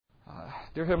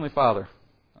Dear Heavenly Father,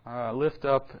 I lift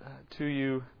up to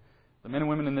you the men and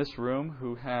women in this room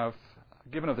who have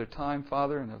given of their time,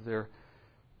 Father, and of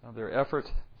their effort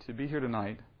to be here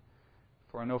tonight.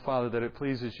 For I know, Father, that it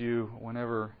pleases you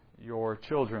whenever your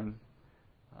children,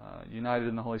 united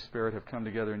in the Holy Spirit, have come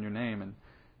together in your name. And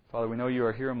Father, we know you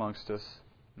are here amongst us,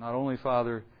 not only,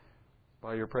 Father,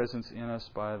 by your presence in us,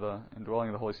 by the indwelling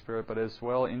of the Holy Spirit, but as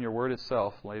well in your Word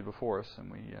itself laid before us.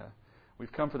 And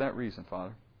we've come for that reason,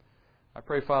 Father. I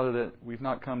pray, Father, that we've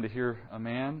not come to hear a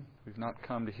man, we've not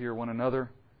come to hear one another,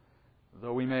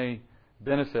 though we may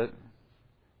benefit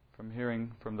from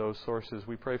hearing from those sources.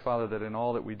 We pray, Father, that in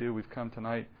all that we do, we've come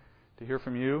tonight to hear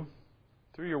from you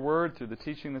through your Word, through the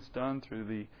teaching that's done, through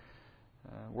the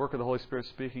work of the Holy Spirit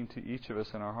speaking to each of us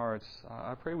in our hearts.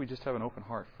 I pray we just have an open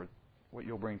heart for what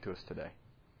you'll bring to us today.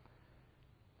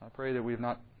 I pray that we've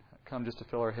not come just to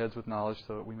fill our heads with knowledge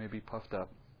so that we may be puffed up.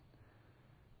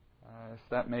 If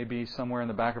that may be somewhere in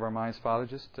the back of our minds, Father,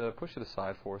 just push it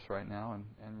aside for us right now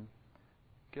and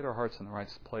get our hearts in the right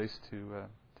place to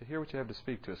hear what you have to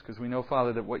speak to us. Because we know,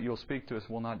 Father, that what you'll speak to us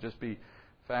will not just be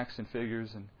facts and figures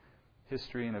and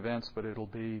history and events, but it'll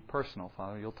be personal,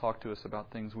 Father. You'll talk to us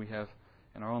about things we have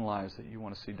in our own lives that you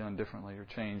want to see done differently or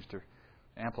changed or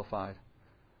amplified.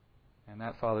 And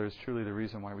that, Father, is truly the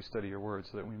reason why we study your word,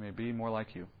 so that we may be more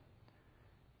like you.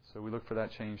 So we look for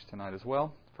that change tonight as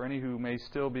well. For any who may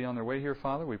still be on their way here,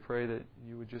 Father, we pray that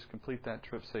you would just complete that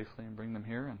trip safely and bring them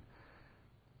here. And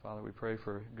Father, we pray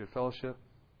for good fellowship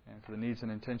and for the needs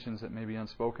and intentions that may be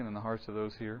unspoken in the hearts of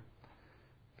those here.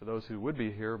 For those who would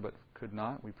be here but could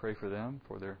not, we pray for them,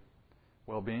 for their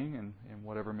well-being and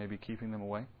whatever may be keeping them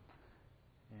away.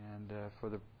 And for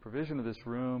the provision of this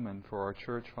room and for our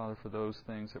church, Father, for those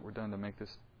things that were done to make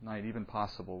this night even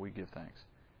possible, we give thanks.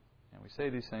 And we say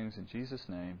these things in Jesus'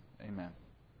 name. Amen.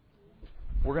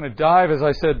 We're going to dive, as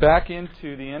I said, back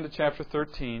into the end of chapter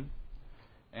 13.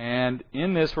 And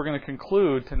in this, we're going to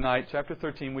conclude tonight, chapter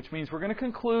 13, which means we're going to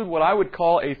conclude what I would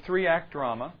call a 3-act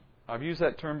drama. I've used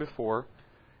that term before.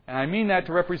 And I mean that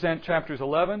to represent chapters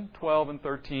 11, 12, and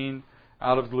 13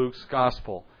 out of Luke's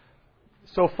Gospel.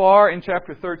 So far in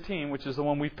chapter 13, which is the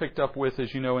one we've picked up with,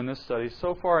 as you know, in this study,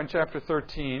 so far in chapter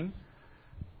 13,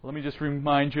 let me just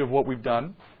remind you of what we've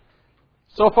done.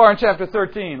 So far in chapter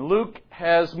 13, Luke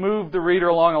has moved the reader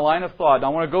along a line of thought. Now, I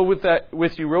want to go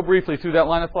with you real briefly through that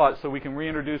line of thought so we can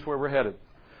reintroduce where we're headed.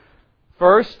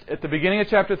 First, at the beginning of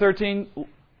chapter 13,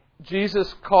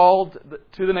 Jesus called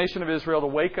to the nation of Israel to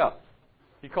wake up.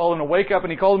 He called them to wake up,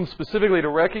 and he called them specifically to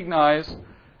recognize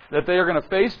that they are going to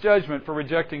face judgment for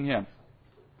rejecting Him.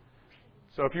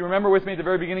 So if you remember with me at the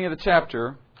very beginning of the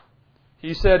chapter,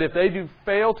 he said if they do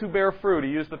fail to bear fruit,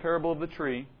 he used the parable of the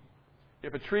tree.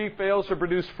 If a tree fails to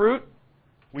produce fruit,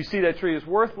 we see that tree is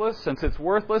worthless. Since it's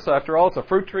worthless, after all, it's a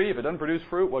fruit tree. If it doesn't produce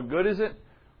fruit, what good is it?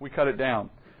 We cut it down.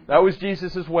 That was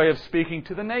Jesus' way of speaking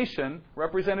to the nation,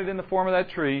 represented in the form of that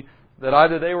tree, that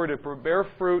either they were to bear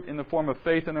fruit in the form of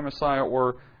faith in their Messiah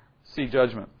or see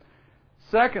judgment.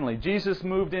 Secondly, Jesus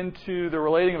moved into the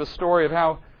relating of a story of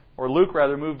how, or Luke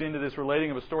rather, moved into this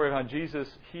relating of a story of how Jesus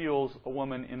heals a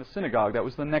woman in the synagogue. That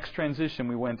was the next transition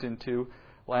we went into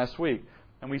last week.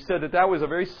 And we said that was a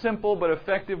very simple but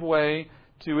effective way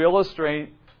to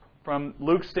illustrate from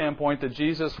Luke's standpoint that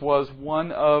Jesus was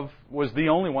the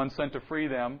only one sent to free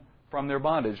them from their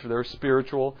bondage, for their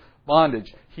spiritual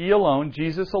bondage. He alone,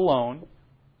 Jesus alone,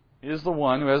 is the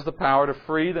one who has the power to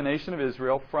free the nation of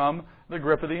Israel from the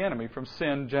grip of the enemy, from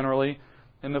sin generally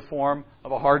in the form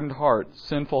of a hardened heart,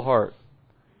 sinful heart.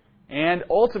 And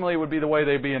ultimately it would be the way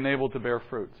they'd be enabled to bear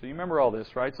fruit. So you remember all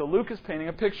this, right? So Luke is painting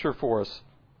a picture for us.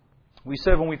 We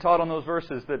said when we taught on those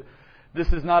verses that this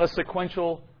is not a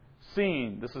sequential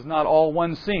scene. This is not all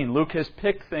one scene. Luke has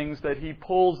picked things that he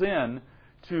pulls in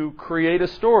to create a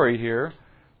story here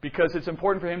because it's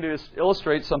important for him to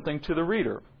illustrate something to the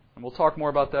reader. And we'll talk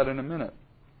more about that in a minute.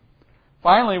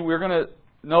 Finally, we're going to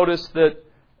notice that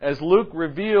as Luke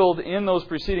revealed in those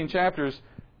preceding chapters,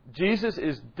 Jesus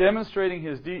is demonstrating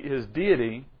his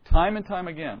deity time and time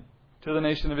again to the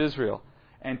nation of Israel.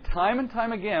 And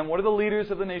time again, what are the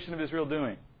leaders of the nation of Israel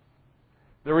doing?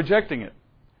 They're rejecting it.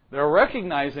 They're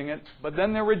recognizing it, but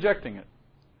then they're rejecting it.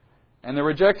 And they're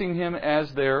rejecting Him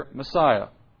as their Messiah.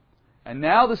 And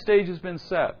now the stage has been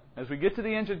set. As we get to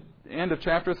the end of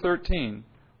chapter 13,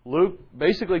 Luke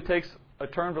basically takes a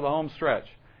turn for the home stretch.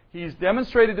 He's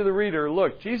demonstrated to the reader,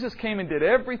 look, Jesus came and did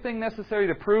everything necessary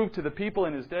to prove to the people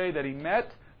in His day that He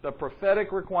met the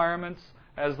prophetic requirements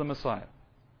as the Messiah.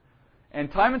 And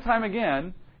time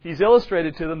again, He's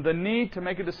illustrated to them the need to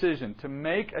make a decision, to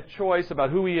make a choice about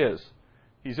who He is.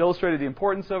 He's illustrated the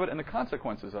importance of it and the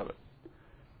consequences of it.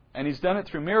 And He's done it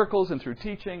through miracles and through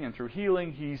teaching and through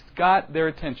healing. He's got their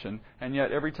attention. And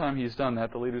yet every time He's done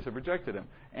that, the leaders have rejected Him.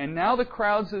 And now the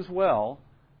crowds as well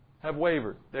have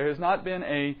wavered. There has not been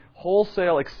a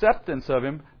wholesale acceptance of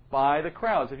Him by the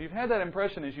crowds. If you've had that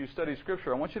impression as you study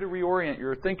Scripture, I want you to reorient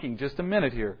your thinking just a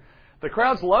minute here. The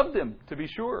crowds loved Him, to be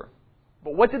sure.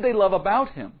 But what did they love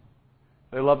about Him?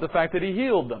 They loved the fact that He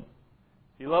healed them.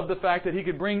 He loved the fact that He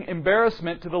could bring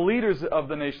embarrassment to the leaders of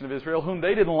the nation of Israel, whom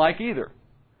they didn't like either.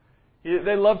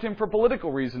 They loved Him for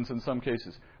political reasons in some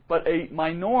cases. But a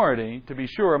minority, to be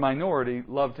sure, a minority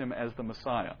loved Him as the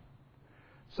Messiah.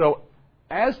 So,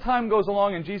 as time goes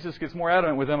along and Jesus gets more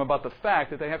adamant with them about the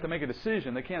fact that they have to make a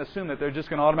decision, they can't assume that they're just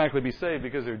going to automatically be saved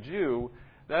because they're Jew,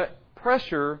 that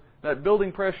pressure, that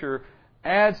building pressure,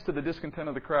 adds to the discontent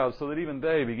of the crowd so that even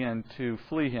they begin to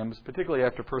flee Him, particularly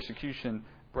after persecution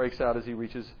breaks out as He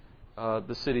reaches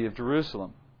the city of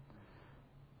Jerusalem.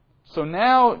 So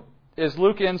now, as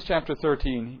Luke ends chapter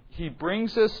 13, he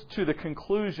brings us to the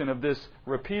conclusion of this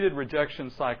repeated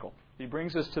rejection cycle. He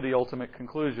brings us to the ultimate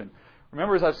conclusion.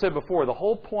 Remember, as I've said before, the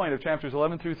whole point of chapters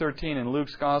 11 through 13 in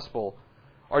Luke's Gospel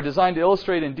are designed to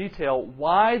illustrate in detail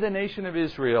why the nation of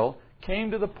Israel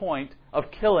came to the point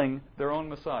of killing their own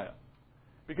Messiah.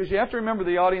 Because you have to remember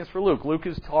the audience for Luke. Luke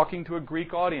is talking to a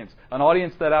Greek audience, an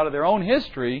audience that out of their own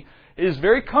history is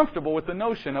very comfortable with the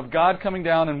notion of God coming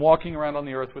down and walking around on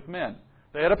the earth with men.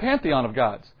 They had a pantheon of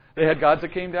gods. They had gods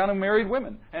that came down and married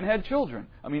women and had children.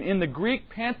 I mean, in the Greek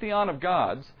pantheon of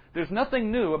gods, there's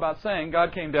nothing new about saying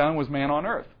God came down and was man on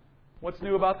earth. What's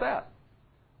new about that?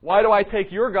 Why do I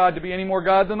take your God to be any more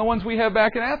God than the ones we have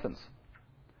back in Athens?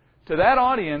 To that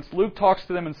audience, Luke talks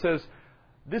to them and says,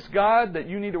 this God that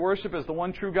you need to worship as the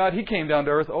one true God, He came down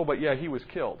to earth. Oh, but yeah, He was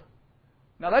killed.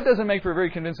 Now, that doesn't make for a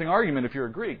very convincing argument if you're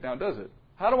a Greek, now does it?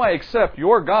 How do I accept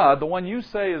your God, the one you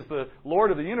say is the Lord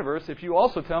of the universe, if you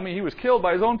also tell me He was killed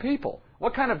by His own people?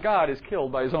 What kind of God is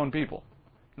killed by His own people?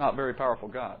 Not a very powerful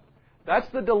God. That's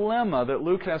the dilemma that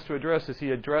Luke has to address as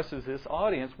he addresses this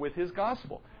audience with his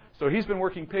gospel. So he's been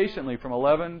working patiently from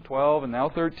 11, 12, and now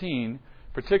 13,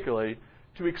 particularly,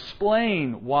 to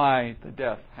explain why the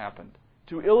death happened,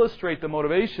 to illustrate the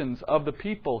motivations of the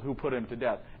people who put Him to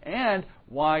death, and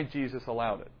why Jesus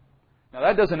allowed it. Now,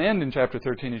 that doesn't end in chapter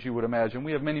 13, as you would imagine.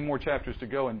 We have many more chapters to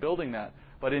go in building that.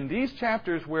 But in these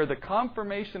chapters where the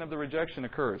confirmation of the rejection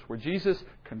occurs, where Jesus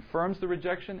confirms the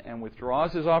rejection and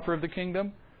withdraws His offer of the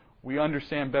kingdom, we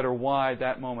understand better why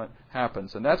that moment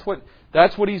happens. And that's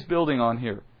what he's building on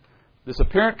here. This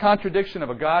apparent contradiction of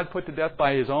a God put to death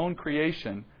by His own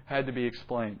creation had to be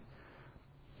explained.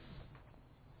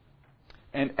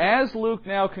 And as Luke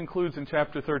now concludes in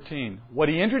chapter 13, what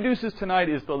he introduces tonight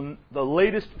is the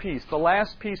latest piece, the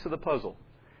last piece of the puzzle.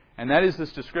 And that is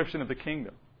this description of the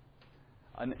kingdom.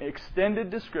 An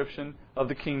extended description of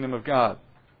the kingdom of God.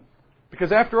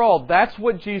 Because after all, that's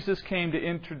what Jesus came to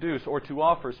introduce or to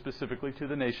offer specifically to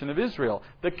the nation of Israel.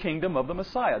 The kingdom of the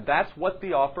Messiah. That's what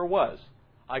the offer was.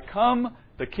 I come,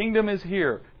 the kingdom is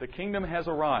here. The kingdom has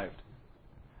arrived.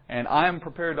 And I am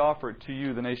prepared to offer it to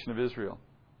you, the nation of Israel.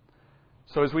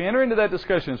 So as we enter into that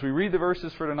discussion, as we read the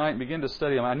verses for tonight and begin to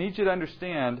study them, I need you to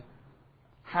understand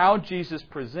how Jesus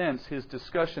presents His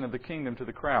discussion of the kingdom to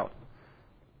the crowd.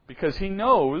 Because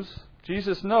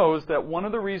Jesus knows that one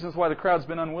of the reasons why the crowd's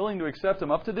been unwilling to accept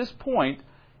Him up to this point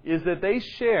is that they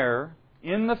share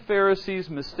in the Pharisees'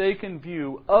 mistaken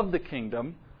view of the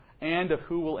kingdom and of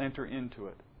who will enter into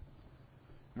it.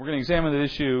 We're going to examine the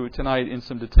issue tonight in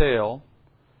some detail.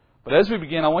 But as we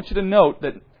begin, I want you to note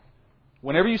that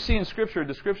whenever you see in Scripture a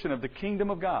description of the kingdom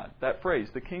of God, that phrase,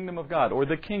 the kingdom of God, or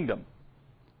the kingdom,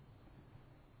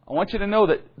 I want you to know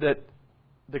that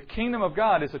the kingdom of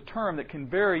God is a term that can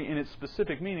vary in its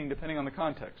specific meaning depending on the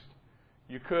context.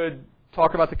 You could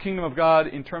talk about the kingdom of God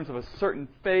in terms of a certain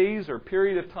phase or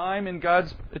period of time in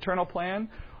God's eternal plan.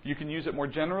 You can use it more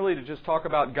generally to just talk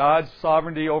about God's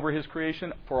sovereignty over His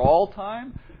creation for all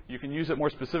time. You can use it more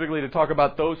specifically to talk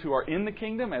about those who are in the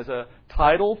kingdom as a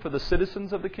title for the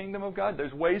citizens of the kingdom of God.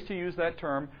 There's ways to use that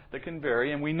term that can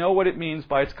vary, and we know what it means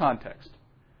by its context.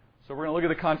 So we're going to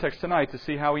look at the context tonight to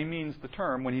see how he means the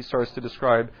term when he starts to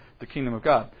describe the kingdom of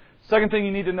God. Second thing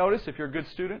you need to notice, if you're a good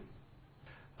student,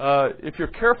 if you're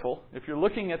careful, if you're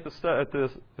looking at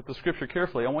the Scripture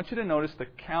carefully, I want you to notice the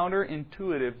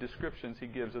counterintuitive descriptions he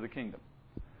gives of the kingdom.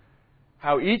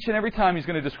 How each and every time he's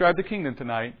going to describe the kingdom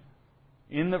tonight,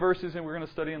 in the verses that we're going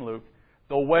to study in Luke,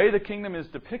 the way the kingdom is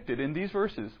depicted in these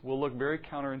verses will look very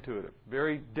counterintuitive,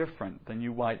 very different than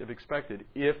you might have expected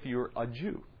if you're a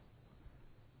Jew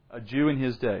in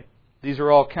his day. These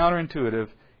are all counterintuitive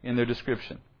in their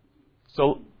description.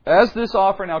 So as this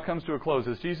offer now comes to a close,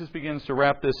 as Jesus begins to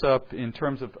wrap this up in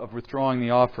terms of withdrawing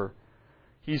the offer,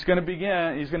 he's going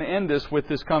to end this with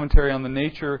this commentary on the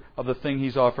nature of the thing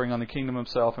he's offering on the kingdom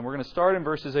himself. And we're going to start in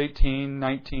verses 18,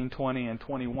 19, 20, and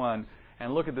 21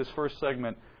 and look at this first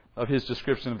segment of his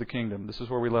description of the kingdom. This is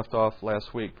where we left off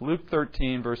last week. Luke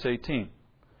 13, verse 18.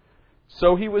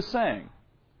 So he was saying,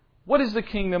 what is the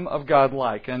kingdom of God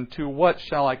like, and to what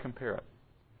shall I compare it?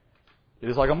 It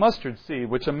is like a mustard seed,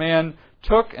 which a man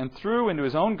took and threw into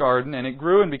his own garden, and it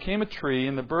grew and became a tree,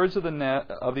 and the birds of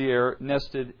the air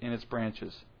nested in its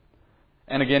branches.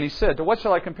 And again he said, to what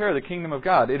shall I compare the kingdom of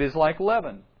God? It is like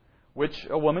leaven, which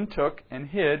a woman took and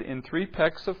hid in 3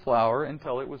 pecks of flour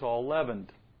until it was all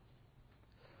leavened.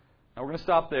 Now we're going to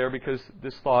stop there because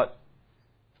this thought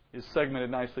is segmented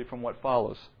nicely from what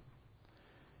follows.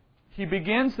 He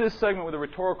begins this segment with a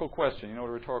rhetorical question. You know what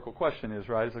a rhetorical question is,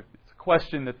 right? It's a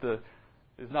question that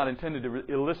is not intended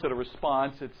to elicit a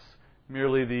response. It's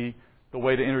merely the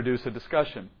way to introduce a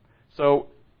discussion. So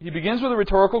he begins with a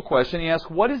rhetorical question. He asks,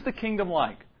 what is the kingdom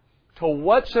like? To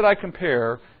what should I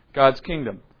compare God's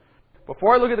kingdom?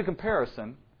 Before I look at the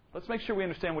comparison, let's make sure we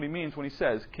understand what he means when he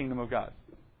says kingdom of God.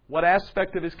 What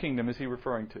aspect of his kingdom is he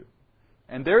referring to?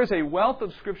 And there is a wealth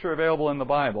of Scripture available in the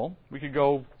Bible. We could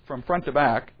go from front to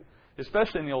back,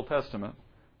 especially in the Old Testament,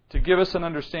 to give us an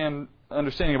understanding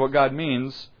of what God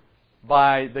means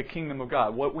by the kingdom of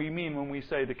God. What we mean when we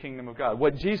say the kingdom of God.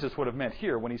 What Jesus would have meant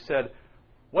here when he said,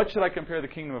 what should I compare the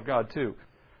kingdom of God to?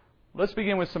 Let's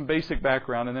begin with some basic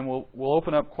background, and then we'll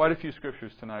open up quite a few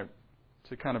Scriptures tonight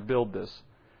to kind of build this.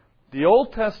 The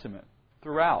Old Testament,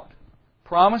 throughout,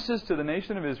 promises to the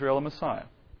nation of Israel a Messiah.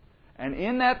 And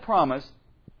in that promise,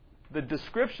 the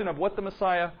description of what the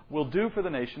Messiah will do for the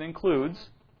nation includes,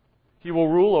 he will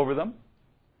rule over them,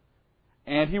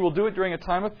 and he will do it during a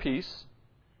time of peace,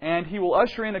 and he will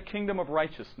usher in a kingdom of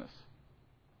righteousness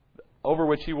over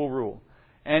which he will rule.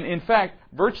 And in fact,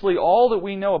 virtually all that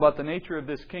we know about the nature of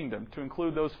this kingdom, to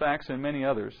include those facts and many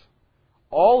others,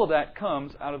 all of that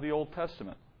comes out of the Old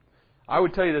Testament. I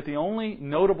would tell you that the only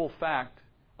notable fact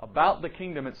about the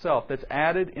kingdom itself that's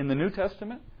added in the New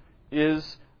Testament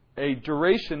is a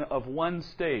duration of one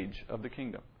stage of the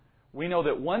kingdom. We know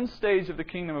that one stage of the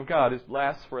kingdom of God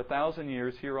lasts for 1,000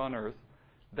 years here on earth.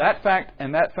 That fact,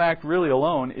 and that fact really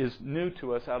alone, is new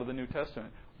to us out of the New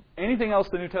Testament. Anything else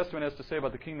the New Testament has to say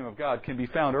about the kingdom of God can be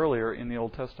found earlier in the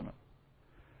Old Testament.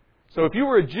 So if you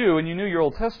were a Jew and you knew your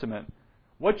Old Testament,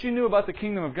 what you knew about the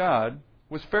kingdom of God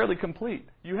was fairly complete.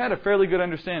 You had a fairly good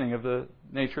understanding of the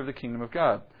nature of the kingdom of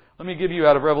God. Let me give you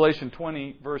out of Revelation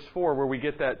 20, verse 4, where we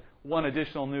get that one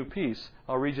additional new piece.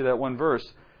 I'll read you that one verse.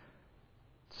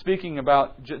 Speaking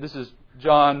about, this is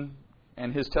John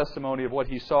and his testimony of what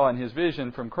he saw in his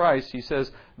vision from Christ. He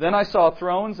says, Then I saw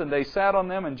thrones, and they sat on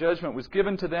them, and judgment was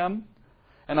given to them.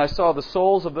 And I saw the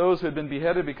souls of those who had been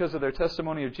beheaded because of their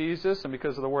testimony of Jesus and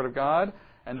because of the Word of God,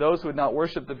 and those who had not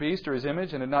worshipped the beast or his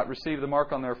image and had not received the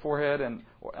mark on their forehead and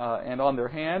on their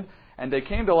hand. And they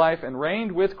came to life and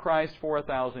reigned with Christ for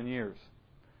 1,000 years.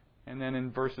 And then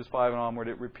in verses 5 and onward,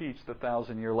 it repeats the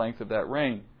 1,000-year length of that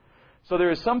reign. So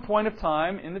there is some point of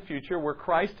time in the future where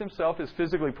Christ himself is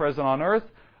physically present on earth.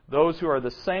 Those who are the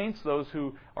saints, those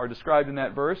who are described in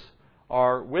that verse,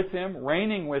 are with him,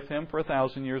 reigning with him for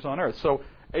 1,000 years on earth. So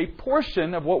a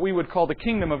portion of what we would call the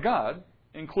kingdom of God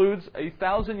includes a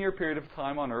 1,000-year period of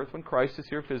time on earth when Christ is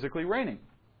here physically reigning.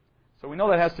 So we know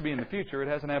that has to be in the future. It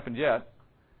hasn't happened yet.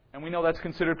 And we know that's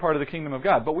considered part of the kingdom of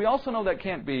God. But we also know that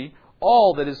can't be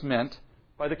all that is meant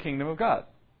by the kingdom of God.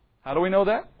 How do we know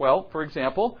that? Well, for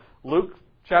example, Luke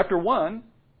chapter 1,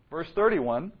 verse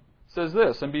 31 says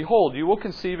this, And behold, you will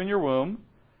conceive in your womb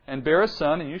and bear a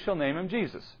son, and you shall name him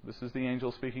Jesus. This is the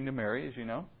angel speaking to Mary, as you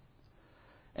know.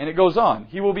 And it goes on.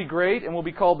 He will be great and will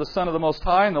be called the Son of the Most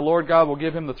High, and the Lord God will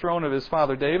give him the throne of his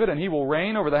father David, and he will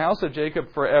reign over the house of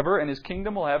Jacob forever, and his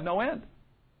kingdom will have no end.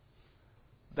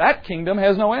 That kingdom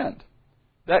has no end.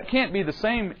 That can't be the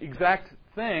same exact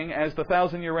thing as the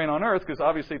 1,000-year reign on earth, because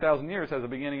obviously 1,000 years has a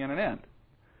beginning and an end.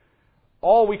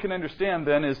 All we can understand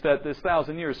then is that this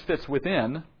 1,000 years fits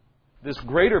within this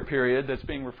greater period that's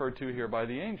being referred to here by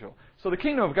the angel. So the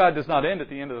kingdom of God does not end at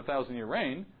the end of the 1,000-year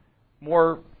reign.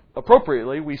 More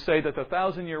appropriately, we say that the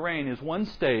 1,000-year reign is one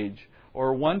stage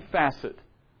or one facet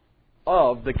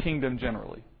of the kingdom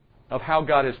generally, of how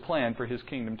God has planned for his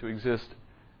kingdom to exist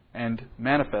and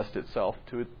manifest itself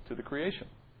to the creation.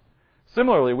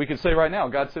 Similarly, we could say right now,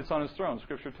 God sits on his throne.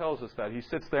 Scripture tells us that. He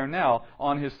sits there now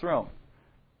on his throne.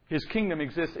 His kingdom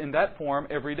exists in that form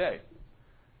every day.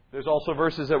 There's also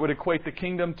verses that would equate the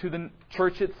kingdom to the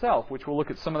church itself, which we'll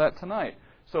look at some of that tonight.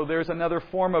 So there's another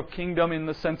form of kingdom in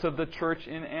the sense of the church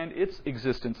and its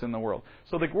existence in the world.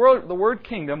 So the word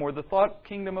kingdom, or the thought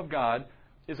kingdom of God,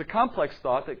 is a complex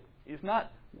thought that is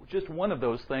not just one of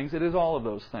those things, it is all of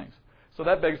those things. So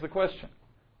that begs the question,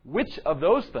 which of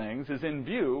those things is in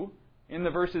view in the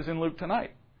verses in Luke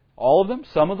tonight? All of them?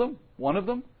 Some of them? One of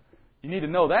them? You need to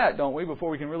know that, don't we, before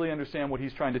we can really understand what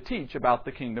he's trying to teach about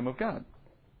the kingdom of God.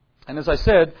 And as I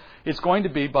said, it's going to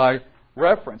be by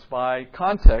reference, by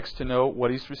context, to know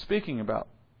what he's speaking about.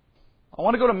 I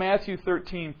want to go to Matthew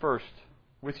 13 first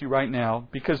with you right now,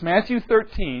 because Matthew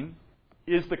 13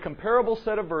 is the comparable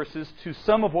set of verses to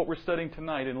some of what we're studying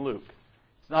tonight in Luke.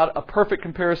 It's not a perfect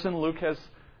comparison.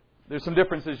 There's some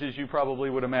differences, as you probably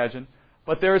would imagine.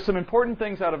 But there are some important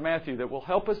things out of Matthew that will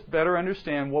help us better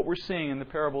understand what we're seeing in the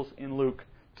parables in Luke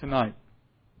tonight.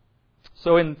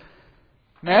 So in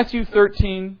Matthew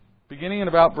 13, beginning in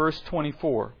about verse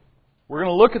 24, we're going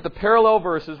to look at the parallel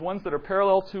verses, ones that are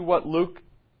parallel to what Luke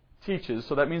teaches.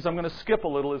 So that means I'm going to skip a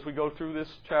little as we go through this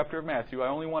chapter of Matthew. I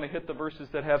only want to hit the verses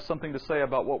that have something to say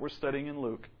about what we're studying in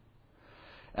Luke.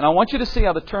 And I want you to see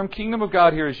how the term kingdom of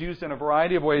God here is used in a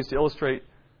variety of ways to illustrate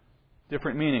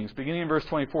different meanings. Beginning in verse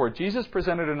 24, Jesus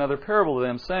presented another parable to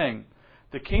them, saying,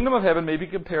 "The kingdom of heaven may be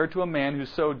compared to a man who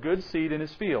sowed good seed in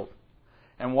his field.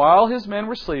 And while his men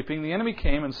were sleeping, the enemy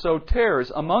came and sowed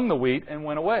tares among the wheat and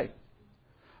went away.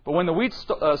 But when the wheat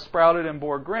sprouted and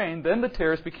bore grain, then the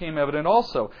tares became evident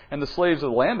also. And the slaves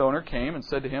of the landowner came and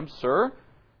said to him, 'Sir,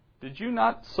 did you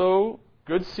not sow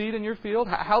good seed in your field?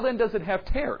 How then does it have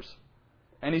tares?'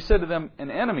 And he said to them,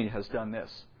 'An enemy has done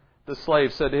this.' The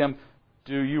slave said to him,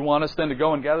 'Do you want us then to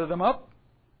go and gather them up?'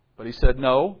 But he said,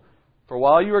 'No, for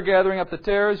while you are gathering up the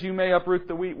tares, you may uproot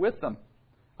the wheat with them.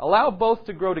 Allow both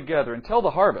to grow together until the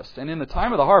harvest. And in the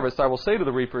time of the harvest I will say to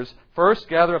the reapers, first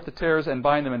gather up the tares and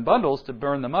bind them in bundles to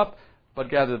burn them up, but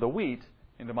gather the wheat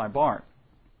into my barn.'"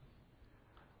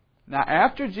 Now,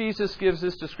 after Jesus gives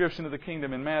this description of the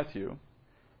kingdom in Matthew,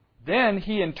 then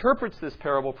he interprets this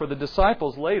parable for the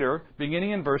disciples later,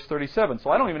 beginning in verse 37. So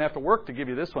I don't even have to work to give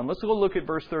you this one. Let's go look at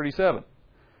verse 37.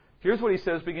 Here's what he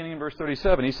says beginning in verse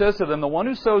 37. He says to them, "The one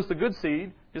who sows the good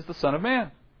seed is the Son of Man,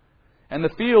 and the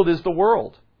field is the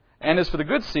world. And as for the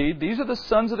good seed, these are the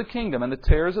sons of the kingdom, and the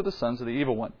tares are the sons of the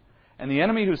evil one. And the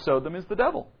enemy who sowed them is the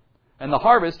devil. And the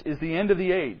harvest is the end of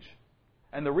the age,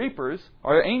 and the reapers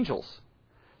are angels.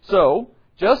 So,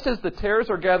 just as the tares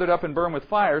are gathered up and burned with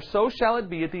fire, so shall it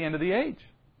be at the end of the age.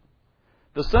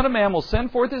 The Son of Man will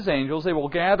send forth His angels. They will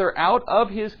gather out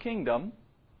of His kingdom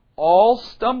all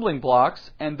stumbling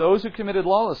blocks and those who committed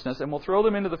lawlessness, and will throw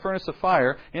them into the furnace of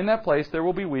fire. In that place there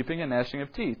will be weeping and gnashing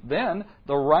of teeth. Then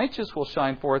the righteous will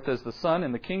shine forth as the sun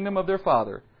in the kingdom of their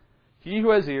Father. He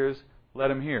who has ears, let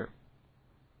him hear."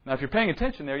 Now, if you're paying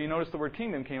attention there, you notice the word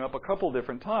kingdom came up a couple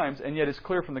different times, and yet it's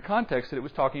clear from the context that it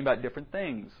was talking about different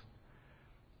things.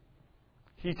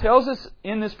 He tells us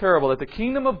in this parable that the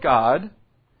kingdom of God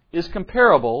is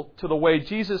comparable to the way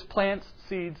Jesus plants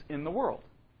seeds in the world.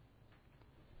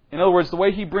 In other words, the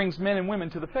way He brings men and women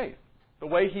to the faith. The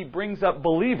way He brings up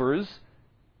believers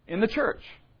in the church,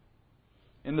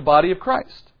 in the body of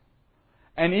Christ.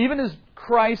 And even as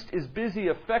Christ is busy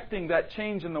affecting that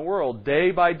change in the world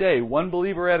day by day, one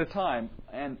believer at a time,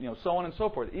 and so on and so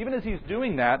forth, even as He's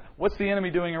doing that, what's the enemy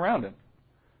doing around Him?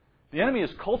 The enemy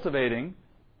is cultivating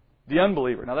the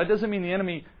unbeliever. Now, that doesn't mean the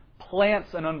enemy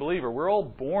plants an unbeliever. We're all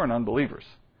born unbelievers.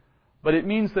 But it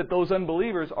means that those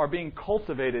unbelievers are being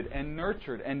cultivated and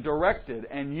nurtured and directed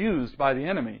and used by the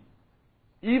enemy,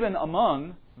 even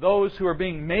among those who are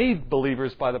being made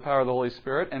believers by the power of the Holy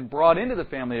Spirit and brought into the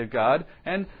family of God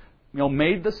and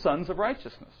made the sons of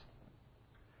righteousness.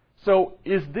 So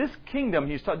is this kingdom,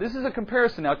 this is a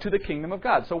comparison now to the kingdom of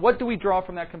God. So what do we draw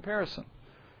from that comparison?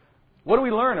 What do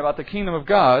we learn about the kingdom of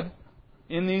God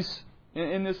in this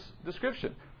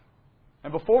description?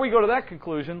 And before we go to that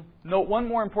conclusion, note one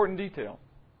more important detail.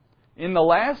 In the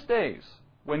last days,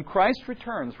 when Christ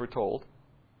returns, we're told,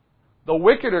 the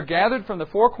wicked are gathered from the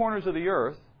four corners of the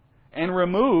earth and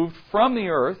removed from the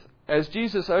earth as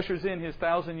Jesus ushers in His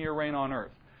 1,000-year reign on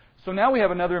earth. So now we have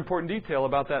another important detail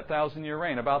about that 1,000-year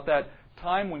reign, about that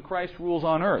time when Christ rules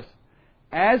on earth.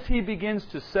 As He begins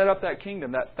to set up that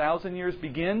kingdom, that 1,000 years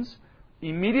begins,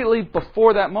 immediately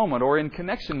before that moment, or in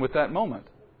connection with that moment,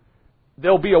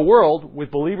 there'll be a world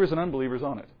with believers and unbelievers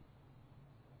on it.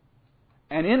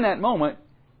 And in that moment,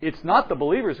 it's not the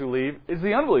believers who leave, it's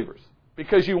the unbelievers.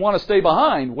 Because you want to stay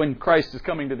behind when Christ is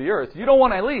coming to the earth. You don't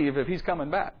want to leave if He's coming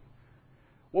back.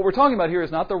 What we're talking about here is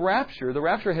not the rapture. The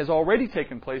rapture has already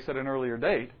taken place at an earlier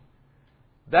date.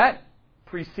 That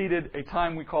preceded a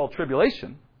time we call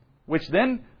tribulation, which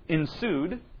then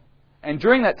ensued, And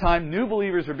during that time, new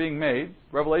believers are being made.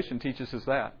 Revelation teaches us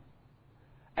that.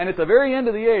 And at the very end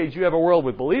of the age, you have a world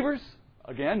with believers,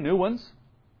 again, new ones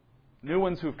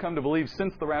who've come to believe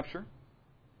since the rapture.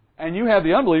 And you have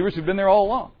the unbelievers who've been there all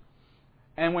along.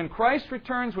 And when Christ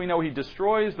returns, we know He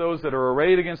destroys those that are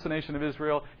arrayed against the nation of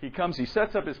Israel. He comes, He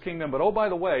sets up His kingdom, but oh, by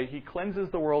the way, He cleanses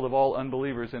the world of all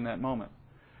unbelievers in that moment.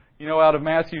 You know, out of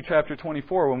Matthew chapter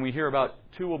 24, when we hear about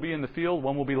 2 will be in the field,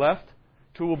 1 will be left,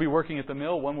 2 will be working at the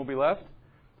mill, 1 will be left,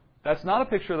 that's not a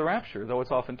picture of the rapture, though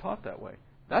it's often taught that way.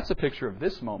 That's a picture of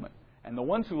this moment. And the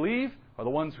ones who leave are the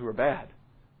ones who are bad.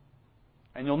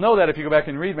 And you'll know that if you go back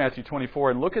and read Matthew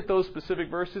 24 and look at those specific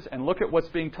verses and look at what's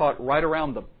being taught right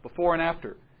around them, before and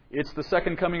after. It's the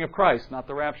second coming of Christ, not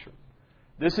the rapture.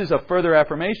 This is a further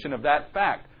affirmation of that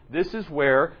fact. This is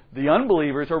where the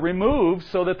unbelievers are removed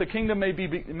so that the kingdom may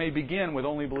begin with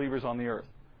only believers on the earth.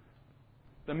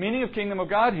 The meaning of kingdom of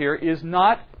God here is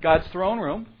not God's throne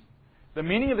room. The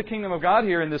meaning of the kingdom of God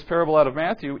here in this parable out of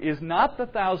Matthew is not the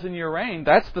 1,000-year reign.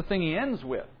 That's the thing He ends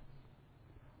with.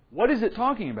 What is it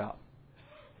talking about?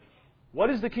 What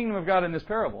is the kingdom of God in this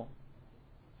parable?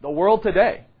 The world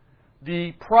today.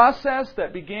 The process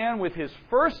that began with His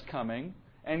first coming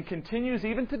and continues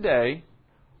even today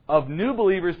of new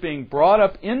believers being brought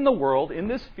up in the world, in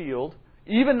this field,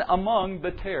 even among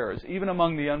the tares, even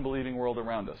among the unbelieving world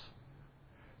around us.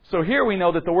 So here we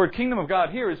know that the word kingdom of God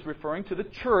here is referring to the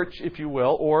church, if you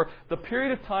will, or the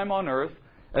period of time on earth,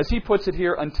 as he puts it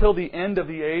here, until the end of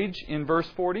the age in verse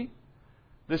 40.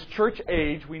 This church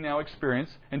age we now experience.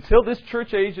 Until this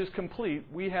church age is complete,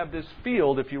 we have this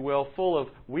field, if you will, full of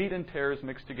wheat and tares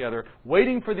mixed together,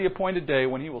 waiting for the appointed day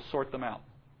when He will sort them out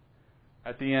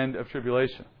at the end of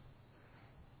tribulation.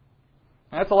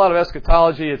 That's a lot of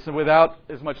eschatology. It's without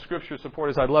as much Scripture support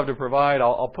as I'd love to provide.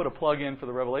 I'll put a plug in for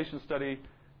the Revelation study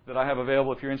that I have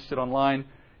available if you're interested online.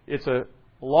 It's a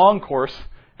long course,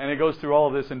 and it goes through all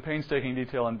of this in painstaking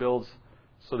detail and builds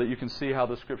so that you can see how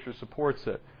the Scripture supports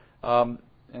it.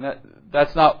 And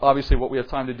that's not obviously what we have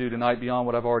time to do tonight beyond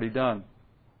what I've already done.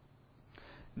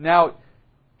 Now,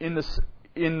 in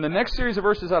the next series of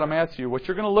verses out of Matthew, what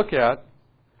you're going to look at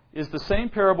is the same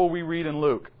parable we read in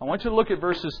Luke. I want you to look at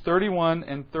verses 31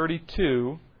 and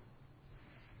 32,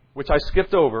 which I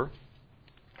skipped over,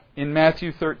 in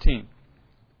Matthew 13.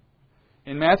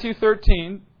 In Matthew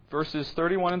 13, verses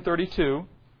 31 and 32,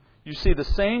 you see the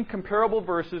same comparable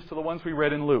verses to the ones we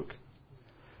read in Luke.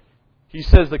 He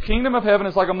says, the kingdom of heaven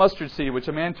is like a mustard seed, which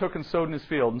a man took and sowed in his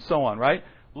field, and so on, right?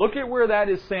 Look at where that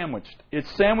is sandwiched. It's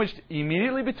sandwiched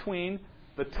immediately between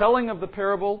the telling of the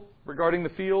parable regarding the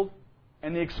field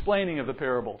and the explaining of the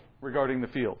parable regarding the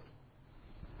field.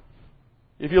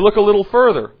 If you look a little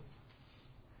further,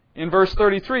 in verse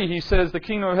 33, he says, the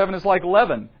kingdom of heaven is like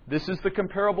leaven. This is the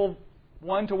comparable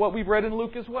one to what we've read in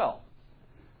Luke as well.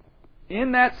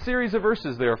 In that series of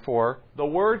verses, therefore, the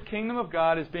word kingdom of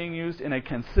God is being used in a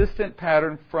consistent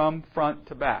pattern from front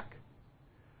to back.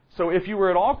 So if you were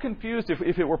at all confused, if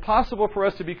it were possible for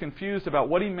us to be confused about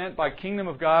what he meant by kingdom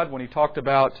of God when he talked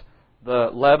about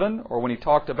the leaven or when he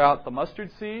talked about the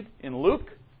mustard seed in Luke,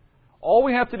 all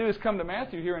we have to do is come to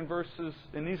Matthew here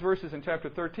in these verses in chapter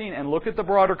 13 and look at the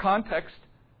broader context,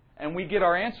 and we get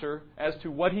our answer as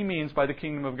to what he means by the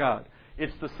kingdom of God.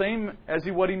 It's the same as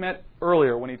what he meant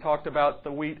earlier when he talked about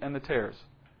the wheat and the tares.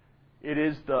 It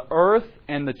is the earth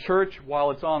and the church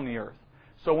while it's on the earth.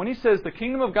 So when he says the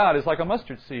kingdom of God is like a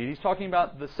mustard seed, he's talking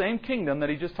about the same kingdom that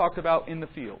he just talked about in the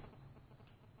field.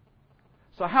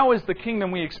 So how is the kingdom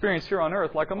we experience here on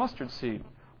earth like a mustard seed?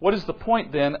 What is the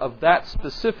point then of that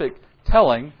specific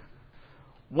telling?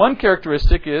 One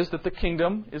characteristic is that the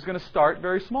kingdom is going to start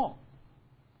very small.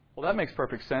 Well, that makes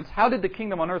perfect sense. How did the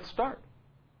kingdom on earth start?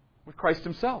 With Christ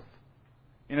himself.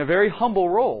 In a very humble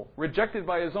role, rejected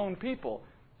by his own people,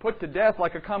 put to death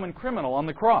like a common criminal on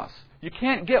the cross. You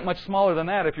can't get much smaller than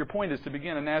that if your point is to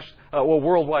begin a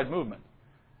worldwide movement.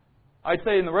 I'd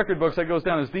say in the record books that goes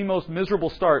down as the most miserable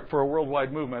start for a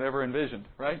worldwide movement ever envisioned,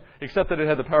 right? Except that it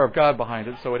had the power of God behind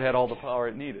it, so it had all the power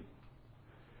it needed.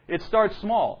 It starts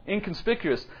small,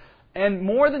 inconspicuous, and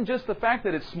more than just the fact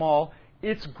that it's small,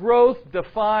 its growth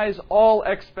defies all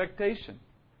expectation.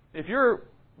 If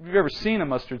you've ever seen a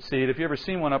mustard seed, if you've ever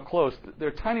seen one up close,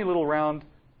 they're tiny little round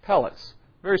pellets.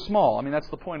 Very small. I mean, that's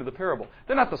the point of the parable.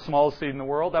 They're not the smallest seed in the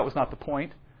world. That was not the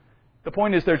point. The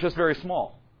point is they're just very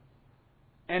small.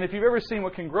 And if you've ever seen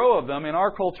what can grow of them, in our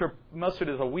culture, mustard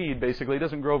is a weed, basically. It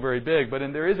doesn't grow very big. But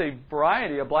there is a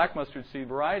variety, a black mustard seed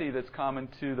variety that's common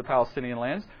to the Palestinian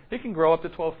lands. It can grow up to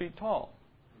 12 feet tall.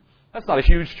 That's not a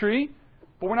huge tree.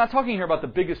 But we're not talking here about the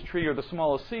biggest tree or the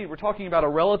smallest seed. We're talking about a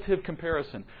relative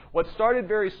comparison. What started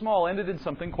very small ended in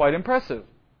something quite impressive.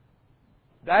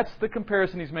 That's the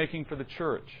comparison he's making for the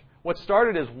church. What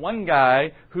started as one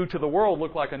guy who to the world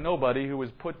looked like a nobody, who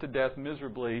was put to death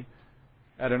miserably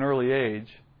at an early age,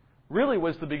 really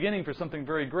was the beginning for something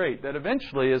very great that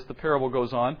eventually, as the parable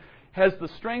goes on, has the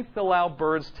strength to allow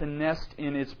birds to nest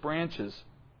in its branches,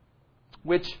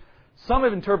 which some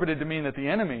have interpreted to mean that the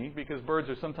enemy, because birds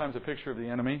are sometimes a picture of the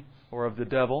enemy or of the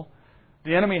devil,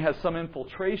 the enemy has some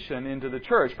infiltration into the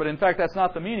church. But in fact, that's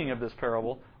not the meaning of this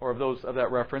parable or of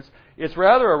that reference. It's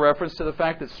rather a reference to the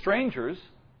fact that strangers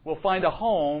will find a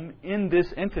home in this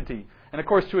entity. And of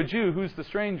course, to a Jew, who's the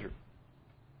stranger?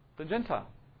 The Gentile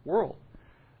world.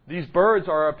 These birds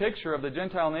are a picture of the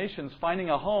Gentile nations finding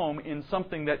a home in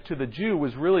something that to the Jew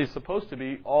was really supposed to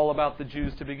be all about the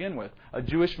Jews to begin with. A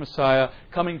Jewish Messiah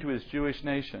coming to his Jewish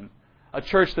nation. A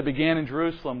church that began in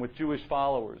Jerusalem with Jewish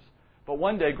followers, but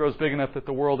one day grows big enough that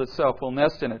the world itself will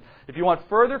nest in it. If you want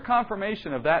further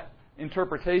confirmation of that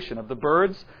interpretation of the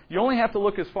birds, you only have to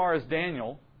look as far as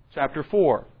Daniel chapter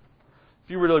 4.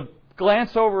 If you were to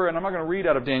glance over, and I'm not going to read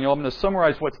out of Daniel, I'm going to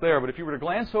summarize what's there, but if you were to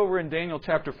glance over in Daniel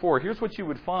chapter 4, here's what you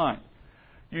would find.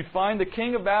 You'd find the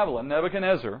king of Babylon,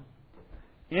 Nebuchadnezzar.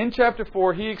 In chapter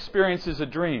 4, he experiences a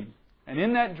dream. And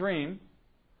in that dream,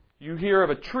 you hear of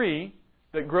a tree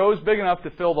that grows big enough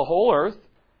to fill the whole earth,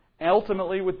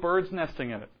 ultimately with birds nesting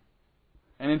in it.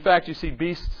 And in fact, you see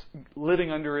beasts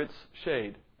living under its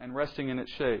shade and resting in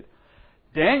its shade.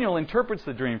 Daniel interprets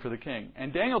the dream for the king.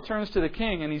 And Daniel turns to the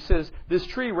king and he says, this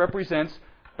tree represents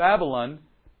Babylon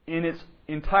in its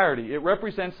entirety. It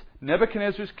represents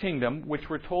Nebuchadnezzar's kingdom, which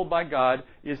we're told by God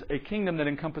is a kingdom that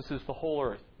encompasses the whole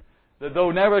earth. That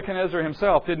though Nebuchadnezzar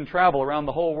himself didn't travel around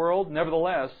the whole world,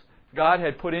 nevertheless, God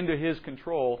had put into his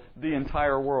control the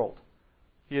entire world.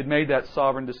 He had made that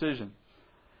sovereign decision.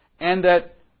 And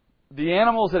that the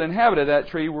animals that inhabited that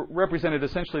tree represented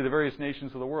essentially the various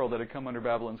nations of the world that had come under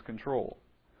Babylon's control.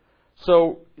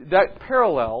 So that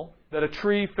parallel, that a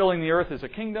tree filling the earth is a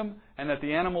kingdom, and that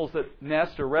the animals that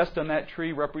nest or rest on that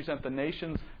tree represent the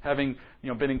nations having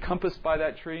been encompassed by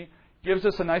that tree, gives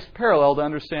us a nice parallel to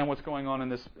understand what's going on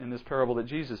in this parable that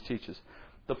Jesus teaches.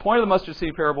 The point of the mustard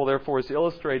seed parable, therefore, is to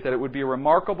illustrate that it would be a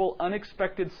remarkable,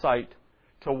 unexpected sight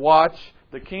to watch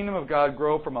the kingdom of God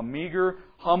grow from a meager,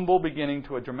 humble beginning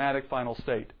to a dramatic final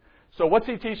state. So what's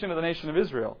he teaching to the nation of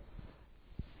Israel?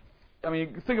 I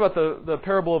mean, think about the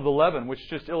parable of the leaven, which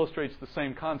just illustrates the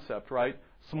same concept, right?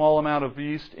 Small amount of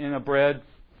yeast in a bread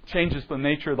changes the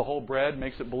nature of the whole bread,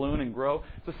 makes it balloon and grow.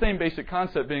 It's the same basic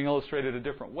concept being illustrated a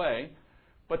different way.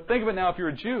 But think of it now if you're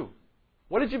a Jew.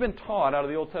 What had you been taught out of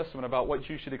the Old Testament about what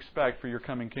you should expect for your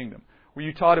coming kingdom? Were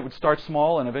you taught it would start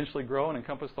small and eventually grow and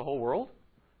encompass the whole world?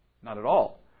 Not at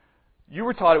all. You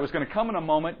were taught it was going to come in a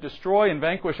moment, destroy and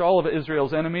vanquish all of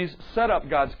Israel's enemies, set up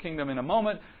God's kingdom in a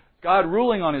moment, God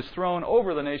ruling on His throne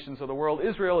over the nations of the world.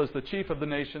 Israel is the chief of the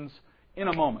nations in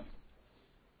a moment.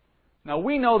 Now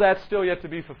we know that's still yet to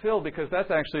be fulfilled because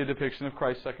that's actually a depiction of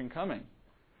Christ's second coming.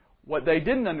 What they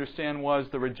didn't understand was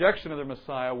the rejection of the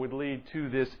Messiah would lead to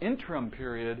this interim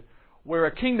period where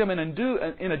a kingdom in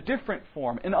a different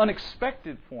form, an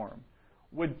unexpected form,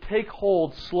 would take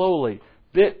hold slowly,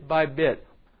 bit by bit,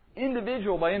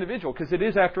 individual by individual, because it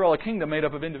is, after all, a kingdom made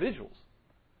up of individuals.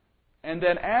 And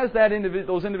then as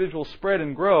those individuals spread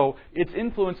and grow, its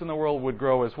influence in the world would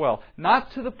grow as well.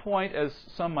 Not to the point, as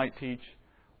some might teach,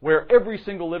 where every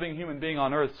single living human being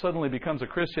on earth suddenly becomes a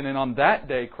Christian, and on that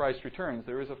day Christ returns.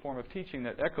 There is a form of teaching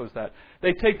that echoes that.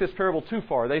 They take this parable too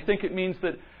far. They think it means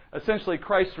that essentially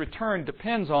Christ's return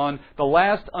depends on the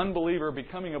last unbeliever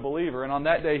becoming a believer, and on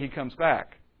that day He comes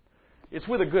back. It's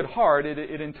with a good heart.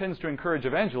 It intends to encourage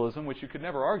evangelism, which you could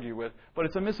never argue with, but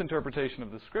it's a misinterpretation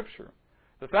of the Scripture.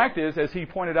 The fact is, as He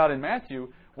pointed out in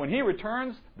Matthew, when He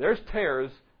returns, there's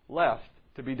tares left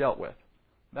to be dealt with.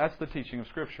 That's the teaching of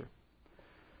Scripture.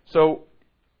 So,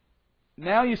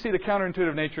 now you see the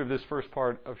counterintuitive nature of this first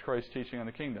part of Christ's teaching on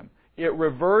the kingdom. It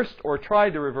reversed, or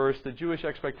tried to reverse, the Jewish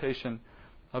expectation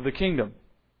of the kingdom.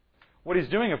 What He's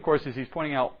doing, of course, is He's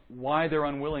pointing out why they're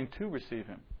unwilling to receive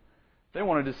Him. They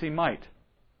wanted to see might.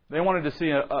 They wanted to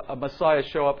see a Messiah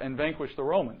show up and vanquish the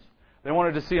Romans. They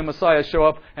wanted to see a Messiah show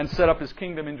up and set up His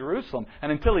kingdom in Jerusalem. And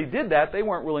until He did that, they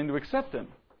weren't willing to accept Him.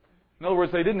 In other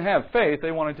words, they didn't have faith.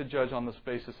 They wanted to judge on the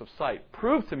basis of sight.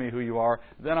 Prove to me who you are,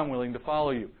 then I'm willing to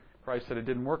follow you. Christ said it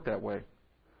didn't work that way.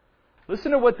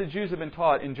 Listen to what the Jews have been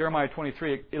taught in Jeremiah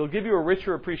 23. It'll give you a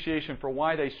richer appreciation for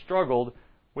why they struggled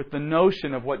with the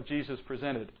notion of what Jesus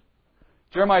presented.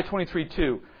 Jeremiah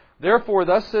 23:2. Therefore,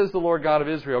 thus says the Lord God of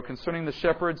Israel concerning the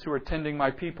shepherds who are tending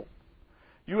my people.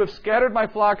 You have scattered my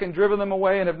flock and driven them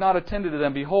away and have not attended to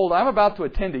them. Behold, I am about to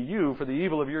attend to you for the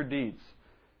evil of your deeds,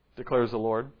 declares the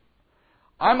Lord.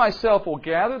 I myself will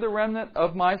gather the remnant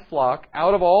of my flock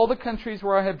out of all the countries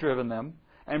where I have driven them,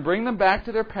 and bring them back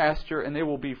to their pasture, and they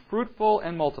will be fruitful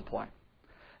and multiply.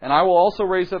 And I will also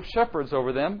raise up shepherds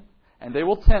over them, and they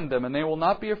will tend them, and they will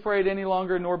not be afraid any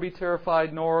longer, nor be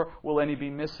terrified, nor will any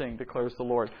be missing, declares the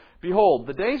Lord. Behold,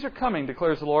 the days are coming,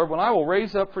 declares the Lord, when I will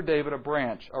raise up for David a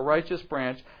branch, a righteous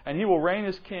branch, and he will reign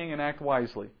as king and act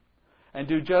wisely, and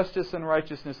do justice and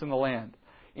righteousness in the land.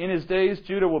 In his days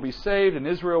Judah will be saved, and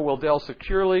Israel will dwell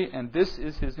securely, and this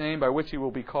is his name by which he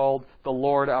will be called the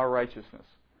Lord our righteousness.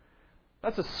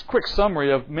 That's a quick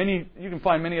summary of many. You can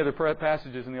find many other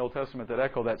passages in the Old Testament that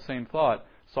echo that same thought.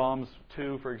 Psalms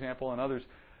 2, for example, and others.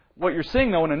 What you're seeing,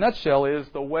 though, in a nutshell, is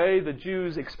the way the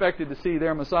Jews expected to see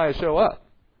their Messiah show up.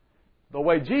 The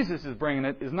way Jesus is bringing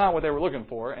it is not what they were looking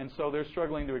for, and so they're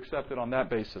struggling to accept it on that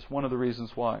basis. One of the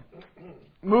reasons why.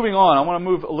 Moving on, I want to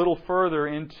move a little further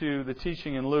into the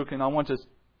teaching in Luke, and I want to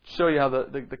show you how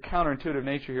the counterintuitive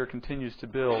nature here continues to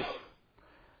build.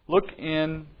 Look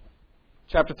in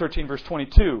chapter 13, verse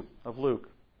 22 of Luke.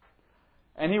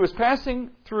 And he was passing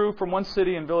through from one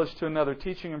city and village to another,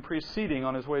 teaching and preaching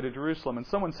on his way to Jerusalem. And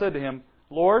someone said to him,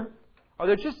 Lord, are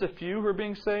there just a few who are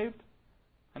being saved?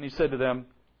 And he said to them,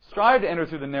 strive to enter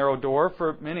through the narrow door,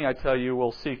 for many, I tell you,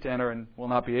 will seek to enter and will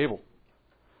not be able.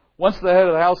 Once the head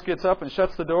of the house gets up and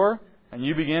shuts the door, and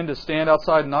you begin to stand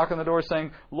outside and knock on the door,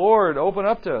 saying, Lord, open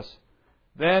up to us,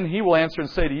 then he will answer and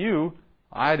say to you,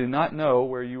 I do not know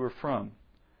where you are from.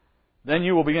 Then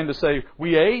you will begin to say,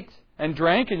 we ate and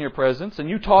drank in your presence, and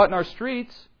you taught in our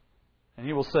streets. And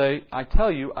he will say, I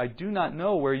tell you, I do not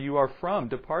know where you are from.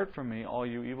 Depart from me, all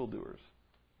you evildoers.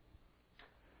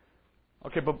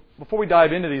 Okay, but before we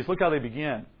dive into these, look how they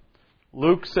begin.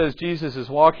 Luke says Jesus is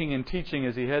walking and teaching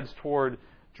as he heads toward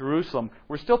Jerusalem.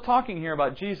 We're still talking here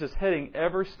about Jesus heading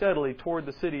ever steadily toward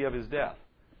the city of his death.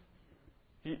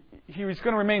 He was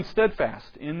going to remain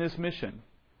steadfast in this mission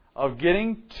of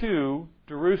getting to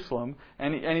Jerusalem,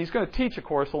 and he's going to teach, of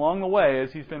course, along the way,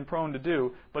 as he's been prone to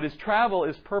do, but his travel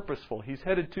is purposeful. He's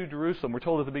headed to Jerusalem. We're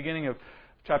told at the beginning of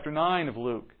chapter 9 of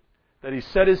Luke that he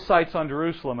set his sights on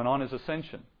Jerusalem and on his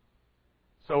ascension.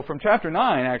 So from chapter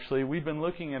 9, actually, we've been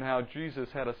looking at how Jesus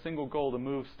had a single goal to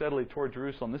move steadily toward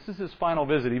Jerusalem. This is his final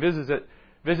visit. He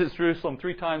visits Jerusalem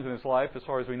 3 times in his life, as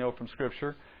far as we know from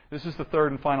Scripture. This is the 3rd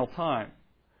and final time.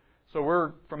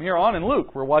 So from here on in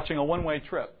Luke, we're watching a one-way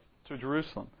trip to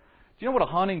Jerusalem. Do you know what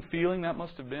a haunting feeling that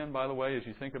must have been, by the way, as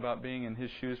you think about being in his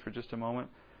shoes for just a moment?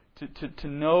 To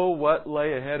know what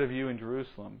lay ahead of you in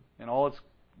Jerusalem in all its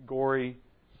gory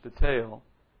detail,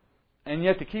 and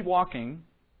yet to keep walking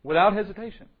without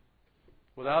hesitation,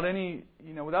 without any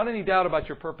doubt about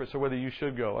your purpose or whether you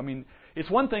should go. I mean, it's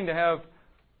one thing to have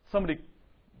somebody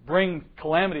bring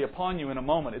calamity upon you in a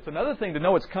moment. It's another thing to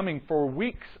know it's coming for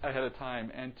weeks ahead of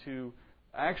time and to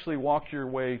actually walk your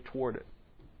way toward it.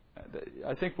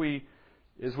 I think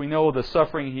as we know the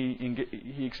suffering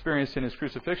he experienced in his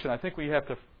crucifixion, I think we have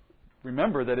to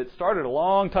remember that it started a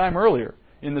long time earlier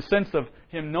in the sense of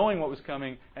him knowing what was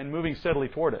coming and moving steadily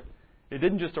toward it. It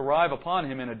didn't just arrive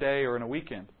upon him in a day or in a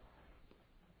weekend.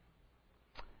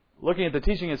 Looking at the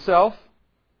teaching itself,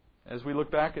 as we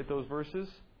look back at those verses,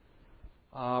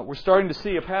 we're starting to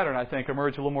see a pattern, I think,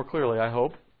 emerge a little more clearly, I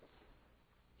hope.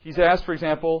 He's asked, for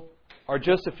example, are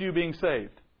just a few being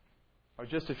saved? Are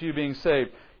just a few being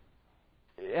saved?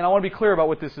 And I want to be clear about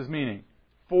what this is meaning.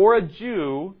 For a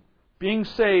Jew, being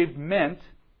saved meant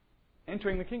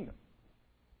entering the kingdom.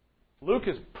 Luke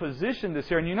has positioned this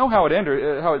here, and you know how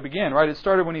it began, right? It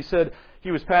started when he said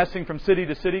he was passing from city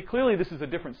to city. Clearly, this is a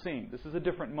different scene. This is a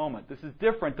different moment. This is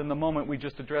different than the moment we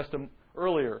just addressed him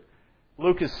earlier.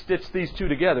 Luke has stitched these two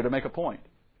together to make a point.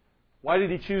 Why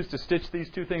did he choose to stitch these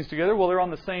two things together? Well, they're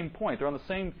on the same point. They're on the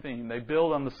same theme. They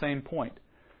build on the same point.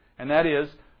 And that is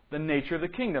the nature of the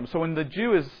kingdom. So when the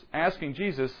Jew is asking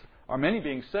Jesus, are many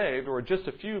being saved, or just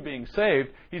a few being saved,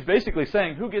 he's basically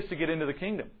saying, who gets to get into the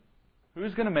kingdom?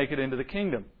 Who's going to make it into the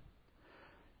kingdom?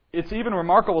 It's even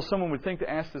remarkable someone would think to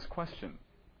ask this question.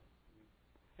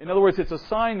 In other words, it's a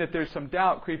sign that there's some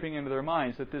doubt creeping into their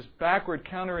minds, that this backward,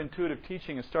 counterintuitive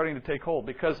teaching is starting to take hold,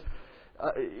 because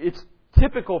it's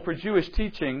typical for Jewish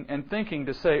teaching and thinking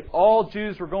to say all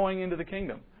Jews were going into the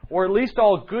kingdom, or at least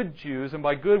all good Jews, and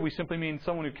by good we simply mean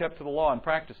someone who kept to the law and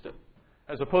practiced it,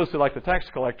 as opposed to like the tax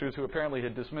collectors who apparently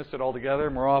had dismissed it altogether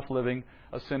and were off living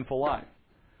a sinful life.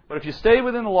 But if you stay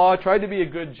within the law, tried to be a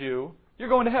good Jew, you're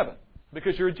going to heaven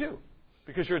because you're a Jew,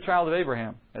 because you're a child of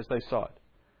Abraham, as they saw it.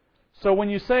 So when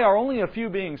you say, are only a few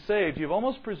being saved, you've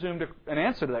almost presumed an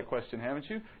answer to that question, haven't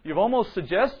you? You've almost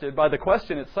suggested by the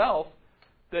question itself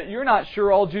that you're not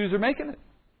sure all Jews are making it.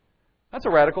 That's a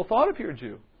radical thought if you're a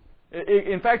Jew.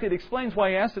 In fact, it explains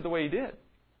why he asked it the way he did.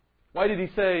 Why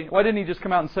didn't he just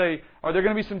come out and say, are there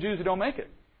going to be some Jews who don't make it?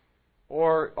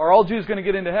 Or are all Jews going to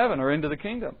get into heaven or into the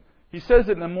kingdom? He says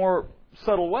it in a more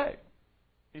subtle way.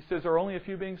 He says, are only a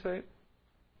few being saved?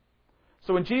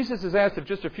 So when Jesus is asked if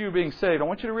just a few are being saved, I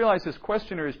want you to realize this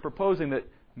questioner is proposing that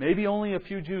maybe only a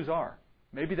few Jews are.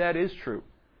 Maybe that is true.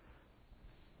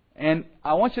 And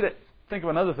I want you to think of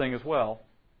another thing as well.